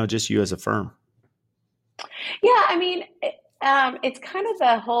 just you as a firm. Yeah, I mean, it's kind of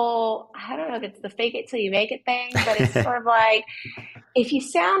the whole, I don't know if it's the fake it till you make it thing, but it's sort of like, if you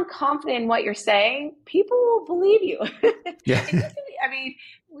sound confident in what you're saying, people will believe you. Yeah. I mean,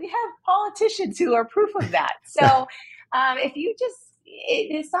 we have politicians who are proof of that. So if you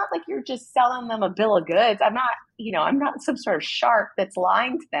it's not like you're just selling them a bill of goods. I'm not some sort of shark that's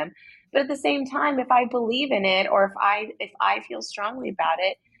lying to them. But at the same time, if I believe in it, or if I feel strongly about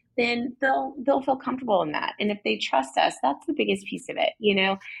it, then they'll feel comfortable in that. And if they trust us, that's the biggest piece of it.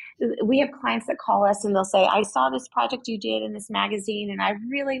 We have clients that call us and they'll say, I saw this project you did in this magazine and I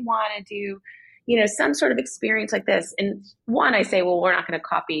really want to do, some sort of experience like this. And one, I say, well, we're not going to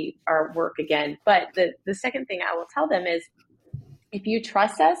copy our work again. But the second thing I will tell them is, if you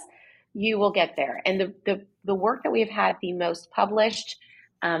trust us, you will get there. And the work that we've had the most published,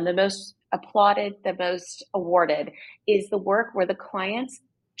 the most applauded, the most awarded is the work where the clients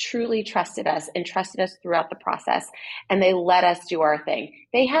truly trusted us and trusted us throughout the process. And they let us do our thing.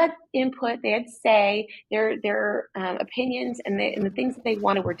 They had input, they had say, their opinions and the things that they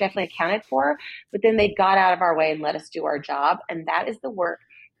wanted were definitely accounted for, but then they got out of our way and let us do our job. And that is the work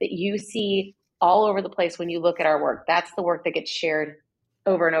that you see all over the place when you look at our work. That's the work that gets shared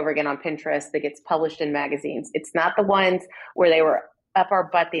over and over again on Pinterest that gets published in magazines. It's not the ones where they were up our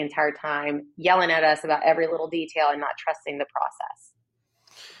butt the entire time, yelling at us about every little detail and not trusting the process.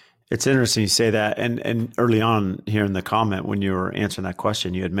 It's interesting you say that. And early on here in the comment, when you were answering that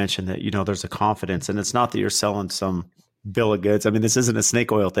question, you had mentioned that, there's a confidence, and it's not that you're selling some bill of goods. I mean, this isn't a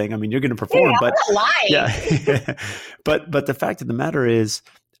snake oil thing. I mean, you're going to perform, but I'm not lying. Yeah, but the fact of the matter is,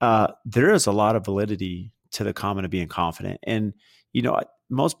 there is a lot of validity to the comment of being confident. And,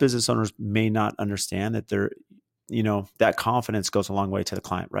 most business owners may not understand that that confidence goes a long way to the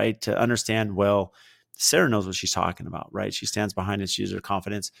client, right? To understand, well, Sarah knows what she's talking about, right? She stands behind it. She uses her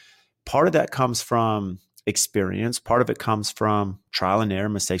confidence. Part of that comes from experience. Part of it comes from trial and error,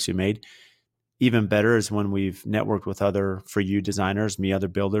 mistakes we made. Even better is when we've networked with other For You designers, other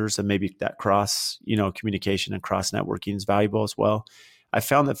builders, and maybe that cross, communication and cross networking is valuable as well. I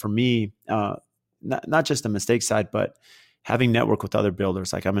found that for me, not just the mistake side, but having networked with other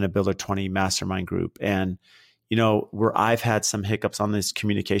builders, like I'm in a Builder 20 mastermind group, and where I've had some hiccups on these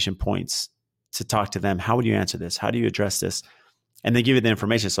communication points, to talk to them. How would you answer this? How do you address this? And they give you the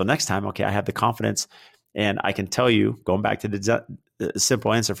information. So next time, okay, I have the confidence, and I can tell you, going back to the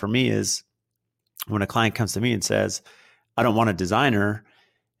simple answer for me is, when a client comes to me and says, I don't want a designer,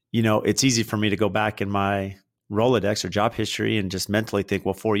 it's easy for me to go back in my Rolodex or job history and just mentally think,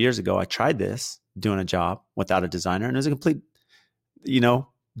 well, 4 years ago, I tried this, doing a job without a designer, and it was a complete,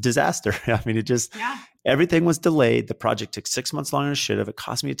 disaster. I mean, everything was delayed. The project took 6 months longer than it should have. It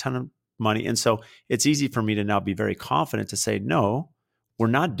cost me a ton of money. And so it's easy for me to now be very confident to say, no, we're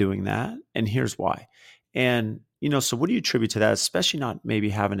not doing that. And here's why. And, so what do you attribute to that? Especially not maybe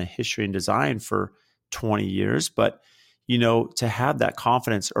having a history in design for 20 years, but, to have that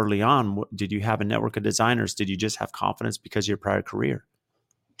confidence early on. Did you have a network of designers? Did you just have confidence because of your prior career?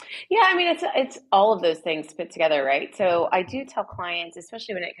 Yeah, I mean, it's all of those things put together, right? So I do tell clients,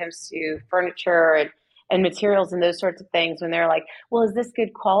 especially when it comes to furniture and materials and those sorts of things, when they're like, well, is this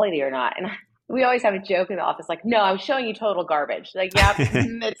good quality or not? And we always have a joke in the office, like, no, I'm showing you total garbage. Like, yeah,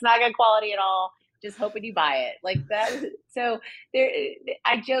 it's not good quality at all. Just hoping you buy it. Like that. So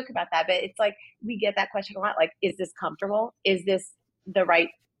I joke about that, but it's like, we get that question a lot. Like, is this comfortable? Is this the right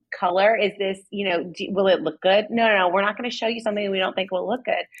color? Is this, will it look good? No, we're not going to show you something we don't think will look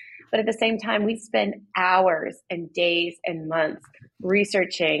good. But at the same time, we spend hours and days and months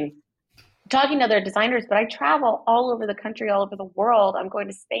researching, talking to other designers, but I travel all over the country, all over the world. I'm going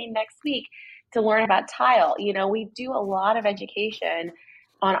to Spain next week to learn about tile. We do a lot of education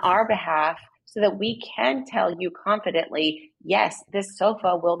on our behalf so that we can tell you confidently, yes, this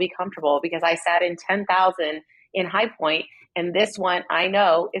sofa will be comfortable because I sat in 10,000 in High Point, and this one I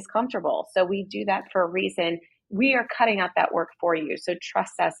know is comfortable. So we do that for a reason. We are cutting out that work for you. So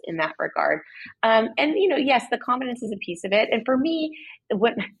trust us in that regard. And, yes, the confidence is a piece of it. And for me, the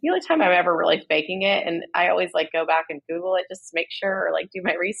only time I'm ever really faking it, and I always go back and Google it just to make sure, or do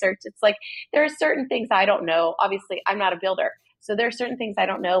my research. It's like, there are certain things I don't know. Obviously, I'm not a builder. So there are certain things I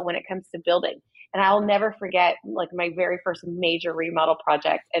don't know when it comes to building. And I'll never forget my very first major remodel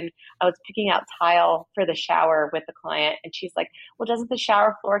project. And I was picking out tile for the shower with the client. And she's like, well, doesn't the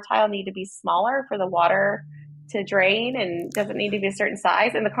shower floor tile need to be smaller for the water to drain, and doesn't need to be a certain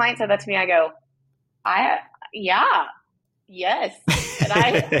size? And the client said that to me. I go, yes. And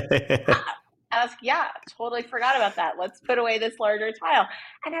I was, totally forgot about that. Let's put away this larger tile.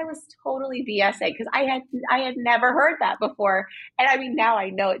 And I was totally BSing because I had never heard that before. And I mean, now I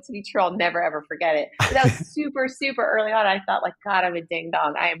know it to be true. I'll never, ever forget it. But that was super, super early on. I thought God, I'm a ding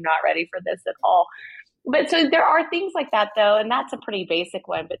dong. I am not ready for this at all. But so there are things like that though. And that's a pretty basic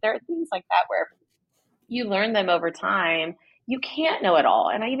one, but there are things like that where you learn them over time. You can't know it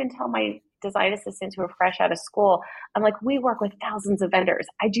all. And I even tell my design assistants who are fresh out of school, I'm like, we work with thousands of vendors.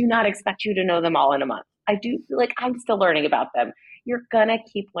 I do not expect you to know them all in a month. I'm still learning about them. You're going to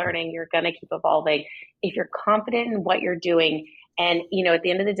keep learning. You're going to keep evolving. If you're confident in what you're doing, and, at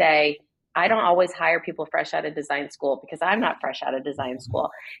the end of the day, I don't always hire people fresh out of design school because I'm not fresh out of design school.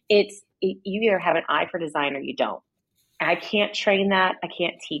 You either have an eye for design or you don't. I can't train that. I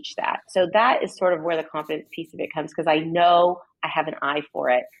can't teach that. So that is sort of where the confidence piece of it comes, because I know I have an eye for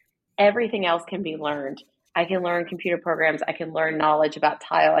it. Everything else can be learned. I can learn computer programs. I can learn knowledge about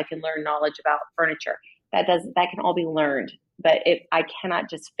tile. I can learn knowledge about furniture. That can all be learned. But I cannot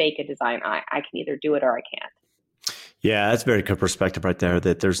just fake a design eye. I can either do it or I can't. Yeah, that's a very good perspective right there,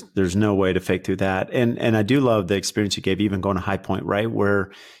 that there's no way to fake through that. And I do love the experience you gave, even going to High Point, right?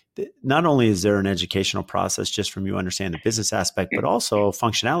 Where not only is there an educational process just from you understand the business aspect, but also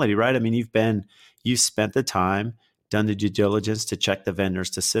functionality, right? I mean, you've spent the time, done the due diligence to check the vendors,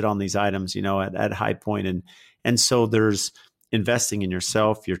 to sit on these items, at High Point. And so there's investing in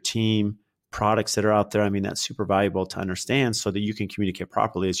yourself, your team, products that are out there. I mean, that's super valuable to understand so that you can communicate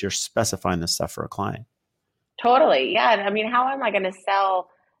properly as you're specifying this stuff for a client. Totally. Yeah. I mean, how am I going to sell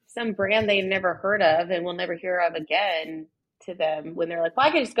some brand they've never heard of and will never hear of again to them when they're like, well,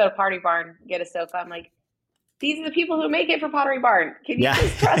 I could just go to Pottery Barn, get a sofa. I'm like, these are the people who make it for Pottery Barn. Can you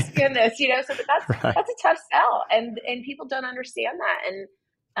please trust me in this? So Right. that's a tough sell, and people don't understand that.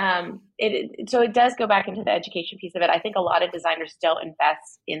 And so it does go back into the education piece of it. I think a lot of designers still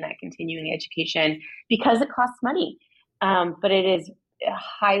invest in that continuing education because it costs money, but it is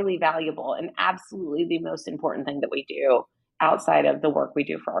highly valuable and absolutely the most important thing that we do outside of the work we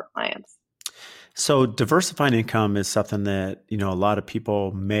do for our clients. So diversifying income is something that, a lot of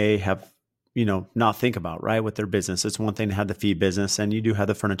people may have, not think about, right? With their business. It's one thing to have the fee business and you do have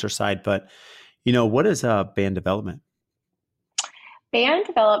the furniture side, but what is band development? Band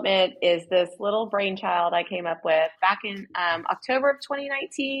development is this little brainchild I came up with back in October of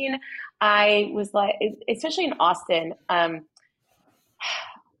 2019. I was like, especially in Austin,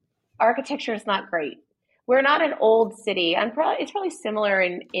 architecture is not great. We're not an old city. It's probably similar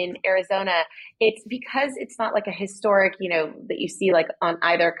in Arizona. It's because it's not like a historic, that you see like on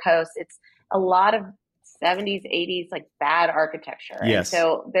either coast. It's a lot of 70s, 80s, like bad architecture. Yes. And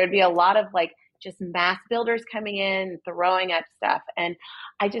so there'd be a lot of like just mass builders coming in, throwing up stuff. And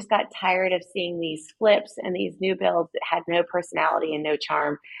I just got tired of seeing these flips and these new builds that had no personality and no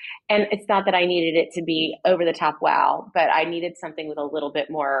charm. And it's not that I needed it to be over the top wow, but I needed something with a little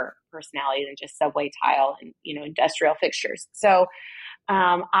bit more personality than just subway tile and, industrial fixtures. So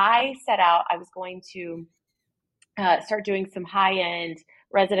I set out, I was going to start doing some high-end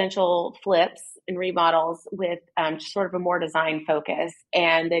residential flips and remodels with sort of a more design focus.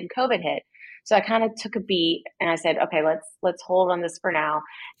 And then COVID hit. So I kind of took a beat and I said, okay, let's hold on this for now.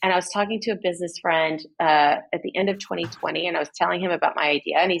 And I was talking to a business friend at the end of 2020, and I was telling him about my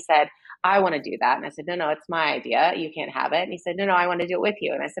idea. And he said, I want to do that. And I said, no, it's my idea. You can't have it. And he said, no, I want to do it with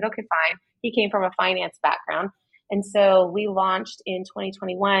you. And I said, okay, fine. He came from a finance background. And so we launched in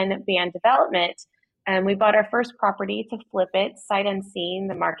 2021 Band Development. And we bought our first property to flip it, sight unseen.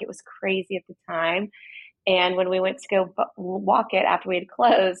 The market was crazy at the time. And when we went to go walk it after we had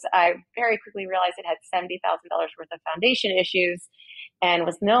closed, I very quickly realized it had $70,000 worth of foundation issues and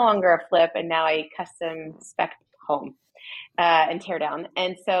was no longer a flip and now a custom spec home and tear down.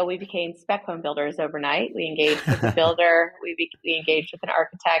 And so we became spec home builders overnight. We engaged with a builder. We engaged with an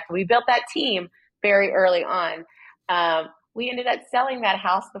architect. We built that team very early on. We ended up selling that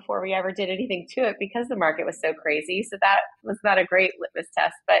house before we ever did anything to it because the market was so crazy. So that was not a great litmus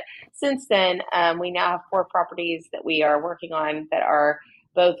test. But since then, we now have 4 properties that we are working on that are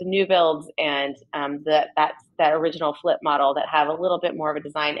both new builds and that original flip model that have a little bit more of a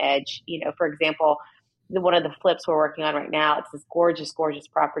design edge. For example, one of the flips we're working on right now, it's this gorgeous, gorgeous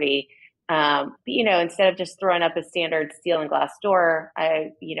property. But, instead of just throwing up a standard steel and glass door,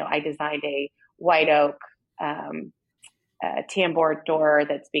 I designed a white oak tambour door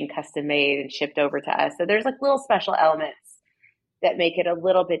that's being custom made and shipped over to us. So there's like little special elements that make it a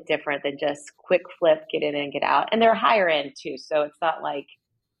little bit different than just quick flip, get in and get out. And they're higher end too. So it's not like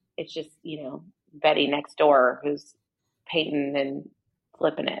it's just, Betty next door who's painting and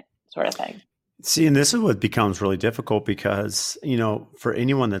flipping it sort of thing. See, and this is what becomes really difficult because, for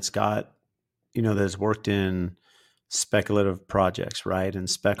anyone that's got, that has worked in speculative projects, right? And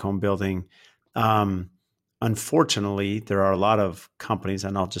spec home building, unfortunately, there are a lot of companies,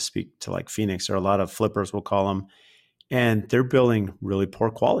 and I'll just speak to like Phoenix, there are a lot of flippers, we'll call them, and they're building really poor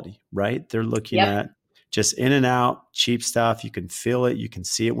quality, right? They're looking at just in and out, cheap stuff. You can feel it. You can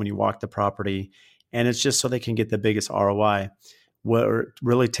see it when you walk the property. And it's just so they can get the biggest ROI. What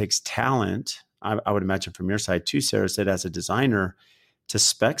really takes talent, I would imagine from your side too, Sarah, is that as a designer to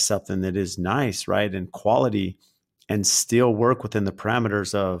spec something that is nice, right? And quality and still work within the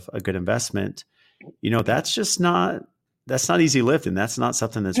parameters of a good investment. That's not easy lifting. That's not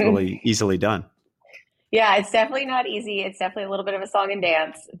something that's really easily done. Yeah, it's definitely not easy. It's definitely a little bit of a song and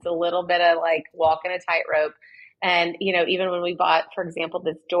dance. It's a little bit of like walking a tightrope. And, even when we bought, for example,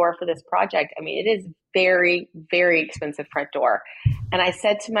 this door for this project, I mean, it is very, very expensive front door. And I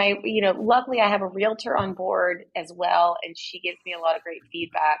said to my, luckily I have a realtor on board as well. And she gives me a lot of great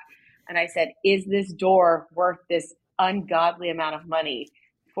feedback. And I said, is this door worth this ungodly amount of money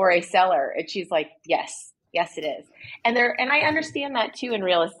for a seller? And she's like, yes, it is. And I understand that too in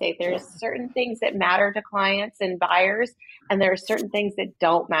real estate. There's certain things that matter to clients and buyers, and there are certain things that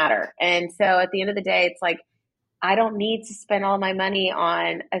don't matter. And so at the end of the day, it's like, I don't need to spend all my money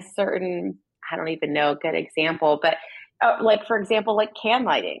on a certain, I don't even know a good example, but like, for example, like can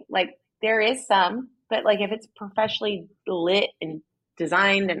lighting, like there is some, But like if it's professionally lit and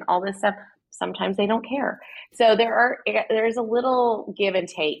designed and all this stuff, sometimes they don't care. So there's a little give and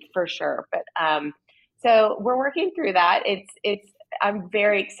take for sure. But so we're working through that. I'm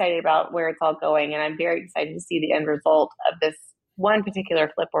very excited about where it's all going, and I'm very excited to see the end result of this one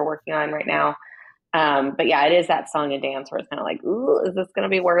particular flip we're working on right now. But yeah, it is that song and dance where it's kind of like, ooh, is this going to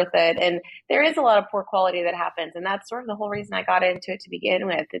be worth it? And there is a lot of poor quality that happens. And that's sort of the whole reason I got into it to begin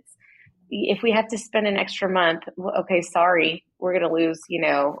with. It's, if we have to spend an extra month, okay, sorry, we're going to lose,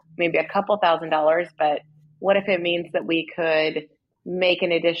 maybe a couple $1,000s, but what if it means that we could make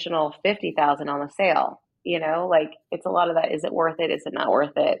an additional 50,000 on the sale? Like it's a lot of that. Is it worth it? Is it not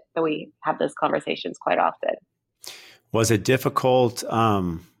worth it? So we have those conversations quite often. Was it difficult?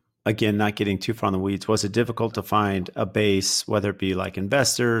 Again, not getting too far in the weeds, was it difficult to find a base, whether it be like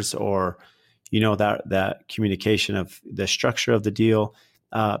investors or, that communication of the structure of the deal?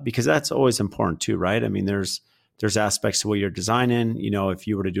 Because that's always important too, right? I mean, there's aspects to what you're designing. If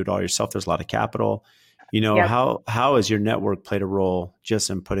you were to do it all yourself, there's a lot of capital. Yep. How has your network played a role just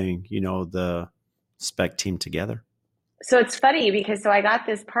in putting, the spec team together? So it's funny because I got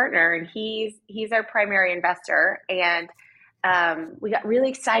this partner and he's our primary investor, and we got really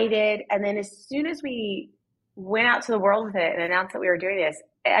excited. And then as soon as we went out to the world with it and announced that we were doing this,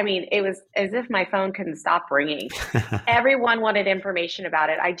 I mean, it was as if my phone couldn't stop ringing. Everyone wanted information about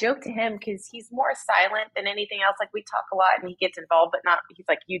it. I joked to him because he's more silent than anything else. Like we talk a lot and he gets involved, but he's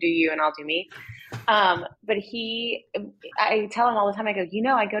like, you do you and I'll do me. But I tell him all the time, I go,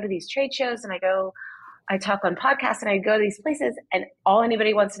 I go to these trade shows and I talk on podcasts and I go to these places and all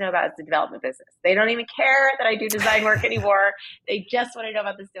anybody wants to know about is the development business. They don't even care that I do design work anymore. They just want to know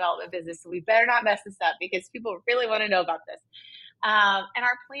about this development business. So we better not mess this up because people really want to know about this. And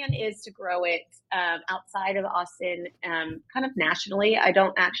our plan is to grow it outside of Austin, kind of nationally. I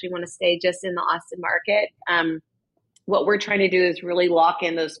don't actually want to stay just in the Austin market. What we're trying to do is really lock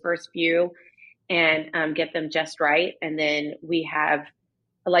in those first few and get them just right. And then we have,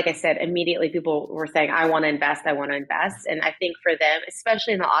 like I said, immediately people were saying, I want to invest. And I think for them,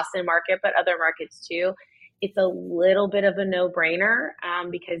 especially in the Austin market, but other markets too, it's a little bit of a no-brainer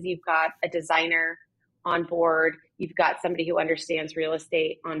because you've got a designer on board, you've got somebody who understands real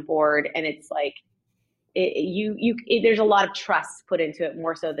estate on board, and it's like there's a lot of trust put into it,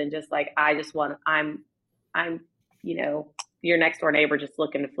 more so than just like I'm your next door neighbor just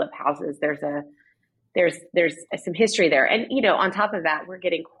looking to flip houses. There's some history there, and on top of that, we're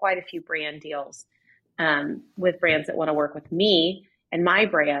getting quite a few brand deals with brands that want to work with me and my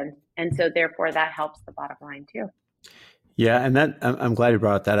brand, and so therefore that helps the bottom line too. Yeah, and that I'm glad you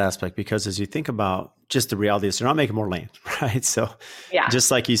brought up that aspect, because as you think about just the reality is they're not making more land, right? So yeah,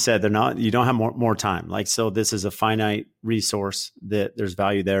 just like you said, you don't have more time. Like, so this is a finite resource that there's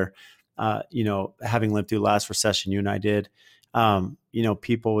value there. Having lived through the last recession, you and I did,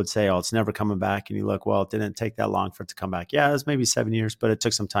 people would say, oh, it's never coming back. And you look, well, it didn't take that long for it to come back. Yeah, it was maybe 7 years, but it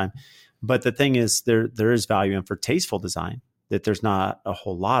took some time. But the thing is, there is value in for tasteful design that there's not a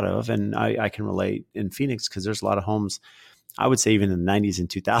whole lot of. And I can relate in Phoenix because there's a lot of homes, I would say even in the 90s and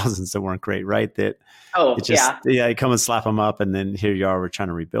 2000s that weren't great, right? That you come and slap them up, and then here you are, we're trying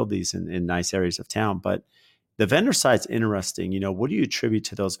to rebuild these in nice areas of town. But the vendor side's interesting. What do you attribute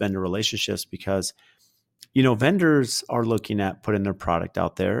to those vendor relationships? Because, vendors are looking at putting their product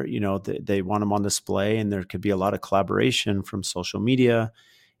out there. They want them on display, and there could be a lot of collaboration from social media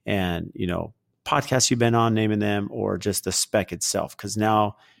and, podcasts you've been on, naming them, or just the spec itself. Because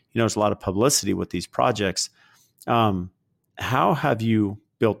now, there's a lot of publicity with these projects. How have you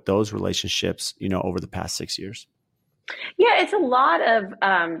built those relationships, over the past 6 years? Yeah, it's a lot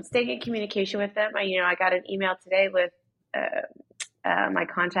of staying in communication with them. I got an email today with my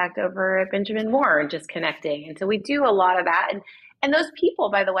contact over at Benjamin Moore and just connecting. And so we do a lot of that. And those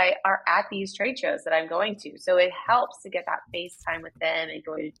people, by the way, are at these trade shows that I'm going to. So it helps to get that face time with them and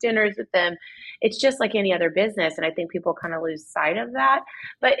going to dinners with them. It's just like any other business. And I think people kind of lose sight of that.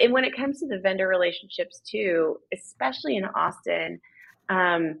 But when it comes to the vendor relationships too, especially in Austin,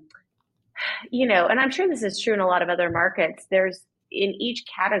 and I'm sure this is true in a lot of other markets, there's in each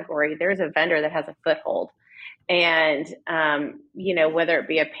category, there's a vendor that has a foothold. And, whether it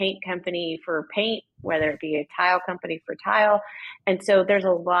be a paint company for paint, whether it be a tile company for tile. And so there's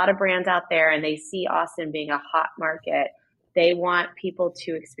a lot of brands out there, and they see Austin being a hot market. They want people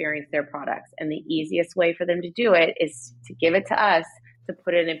to experience their products. And the easiest way for them to do it is to give it to us, to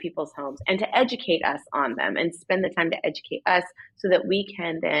put it in people's homes, and to educate us on them and spend the time to educate us so that we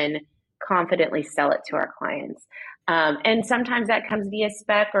can then confidently sell it to our clients. And sometimes that comes via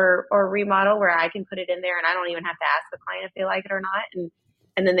spec or remodel, where I can put it in there and I don't even have to ask the client if they like it or not. And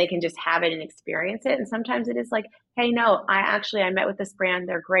and then they can just have it and experience it. And sometimes it is like, hey, no, I met with this brand.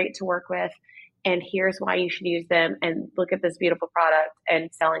 They're great to work with. And here's why you should use them, and look at this beautiful product,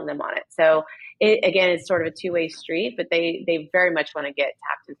 and selling them on it. So it, again, is sort of a two-way street, but they very much want to get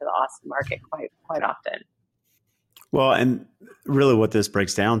tapped into the Austin market quite often. Well, and really what this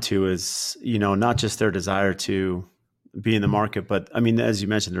breaks down to is, not just their desire to be in the market, but I mean, as you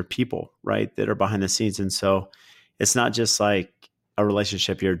mentioned, they're people, right, that are behind the scenes. And so it's not just like a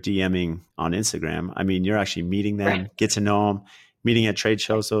relationship you're DMing on Instagram. I mean, you're actually meeting them, Right. get to know them, meeting at trade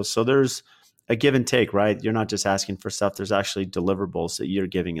shows. So there's a give and take, right? You're not just asking for stuff. There's actually deliverables that you're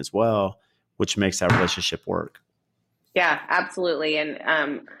giving as well, which makes that relationship work. Yeah, absolutely.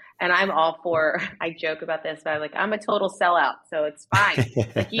 And I'm all for, I joke about this, but I'm a total sellout. So it's fine.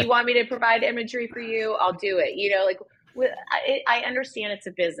 Like, you want me to provide imagery for you, I'll do it. I understand it's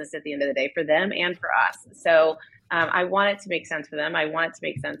a business at the end of the day for them and for us. So I want it to make sense for them. I want it to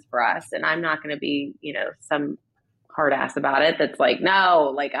make sense for us. And I'm not going to be, some hard ass about it. That's like,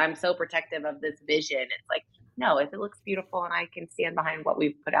 no, like, I'm so protective of this vision. It's like, no, if it looks beautiful and I can stand behind what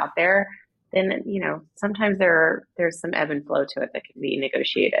we've put out there, then, sometimes there's some ebb and flow to it that can be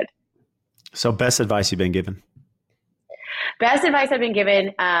negotiated. So best advice you've been given? Best advice I've been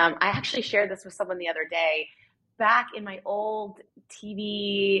given. I actually shared this with someone the other day. Back in my old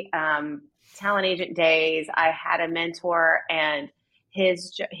TV talent agent days, I had a mentor, and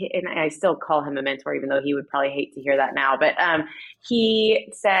and I still call him a mentor, even though he would probably hate to hear that now. But he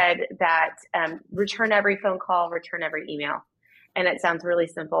said that return every phone call, return every email. And it sounds really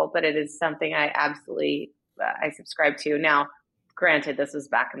simple, but it is something I absolutely I subscribe to. Now, granted, this was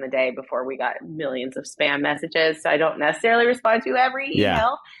back in the day before we got millions of spam messages, so I don't necessarily respond to every email.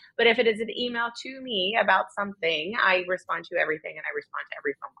 Yeah. But if it is an email to me about something, I respond to everything, and I respond to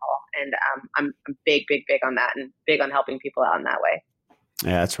every phone call. And I'm big on that, and big on helping people out in that way.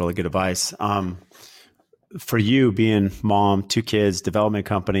 Yeah, that's really good advice. For you, being mom, 2 kids, development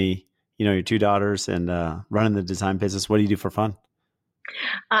company, your 2 daughters, and running the design business, what do you do for fun?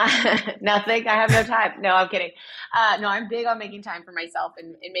 Nothing. I have no time. No, I'm kidding. No, I'm big on making time for myself,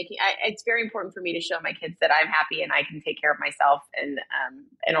 and making. It's very important for me to show my kids that I'm happy and I can take care of myself, and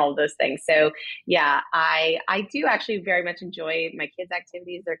all of those things. So yeah, I do actually very much enjoy my kids'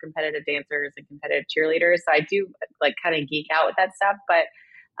 activities. They're competitive dancers and competitive cheerleaders, so I do kind of geek out with that stuff. But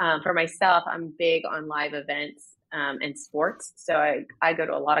for myself, I'm big on live events and sports. So I go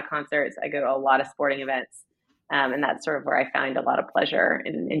to a lot of concerts. I go to a lot of sporting events. And that's sort of where I find a lot of pleasure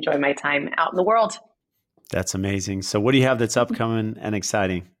and enjoy my time out in the world. That's amazing. So what do you have that's upcoming and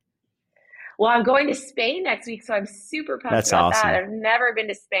exciting? Well, I'm going to Spain next week, so I'm super pumped about awesome. that. I've never been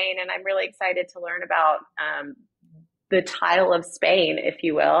to Spain, and I'm really excited to learn about the tile of Spain, if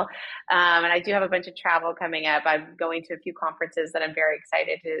you will. And I do have a bunch of travel coming up. I'm going to a few conferences that I'm very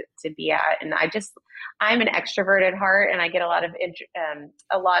excited to be at. And I'm an extrovert at heart, and I get a lot of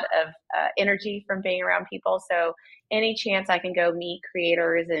energy from being around people. So any chance I can go meet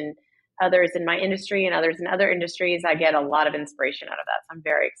creators and others in my industry and others in other industries, I get a lot of inspiration out of that. So I'm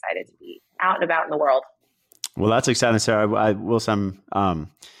very excited to be out and about in the world. Well, that's exciting, Sarah. I will some, I'll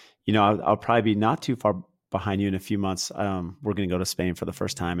probably be not too far behind you in a few months. We're going to go to Spain for the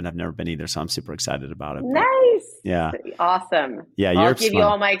first time, and I've never been either, so I'm super excited about it. Nice. Yeah. Awesome. Yeah. I'll give you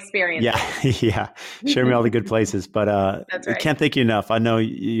all my experience. Yeah. Yeah. Share me all the good places, but That's right. I can't thank you enough. I know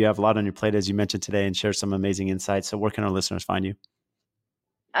you have a lot on your plate, as you mentioned today, and share some amazing insights. So where can our listeners find you?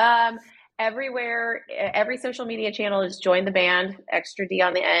 Everywhere, every social media channel is Join the Band, extra D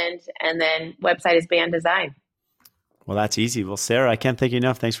on the end, and then website is Band Design. Well, that's easy. Well, Sarah, I can't thank you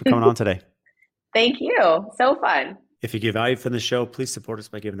enough. Thanks for coming on today. Thank you. So fun. If you get value from the show, please support us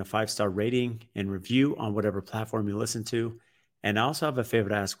by giving a 5-star rating and review on whatever platform you listen to. And I also have a favor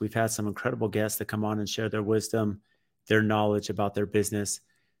to ask. We've had some incredible guests that come on and share their wisdom, their knowledge about their business.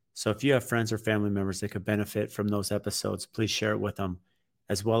 So if you have friends or family members that could benefit from those episodes, please share it with them,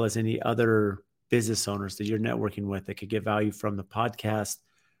 as well as any other business owners that you're networking with that could get value from the podcast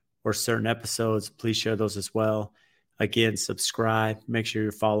or certain episodes. Please share those as well. Again, subscribe, make sure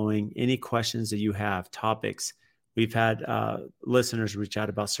you're following. Any questions that you have, topics. We've had listeners reach out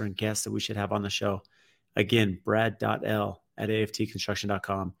about certain guests that we should have on the show. Again,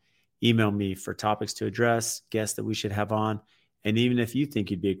 brad.l@aftconstruction.com. Email me for topics to address, guests that we should have on, and even if you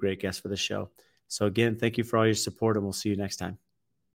think you'd be a great guest for the show. So again, thank you for all your support, and we'll see you next time.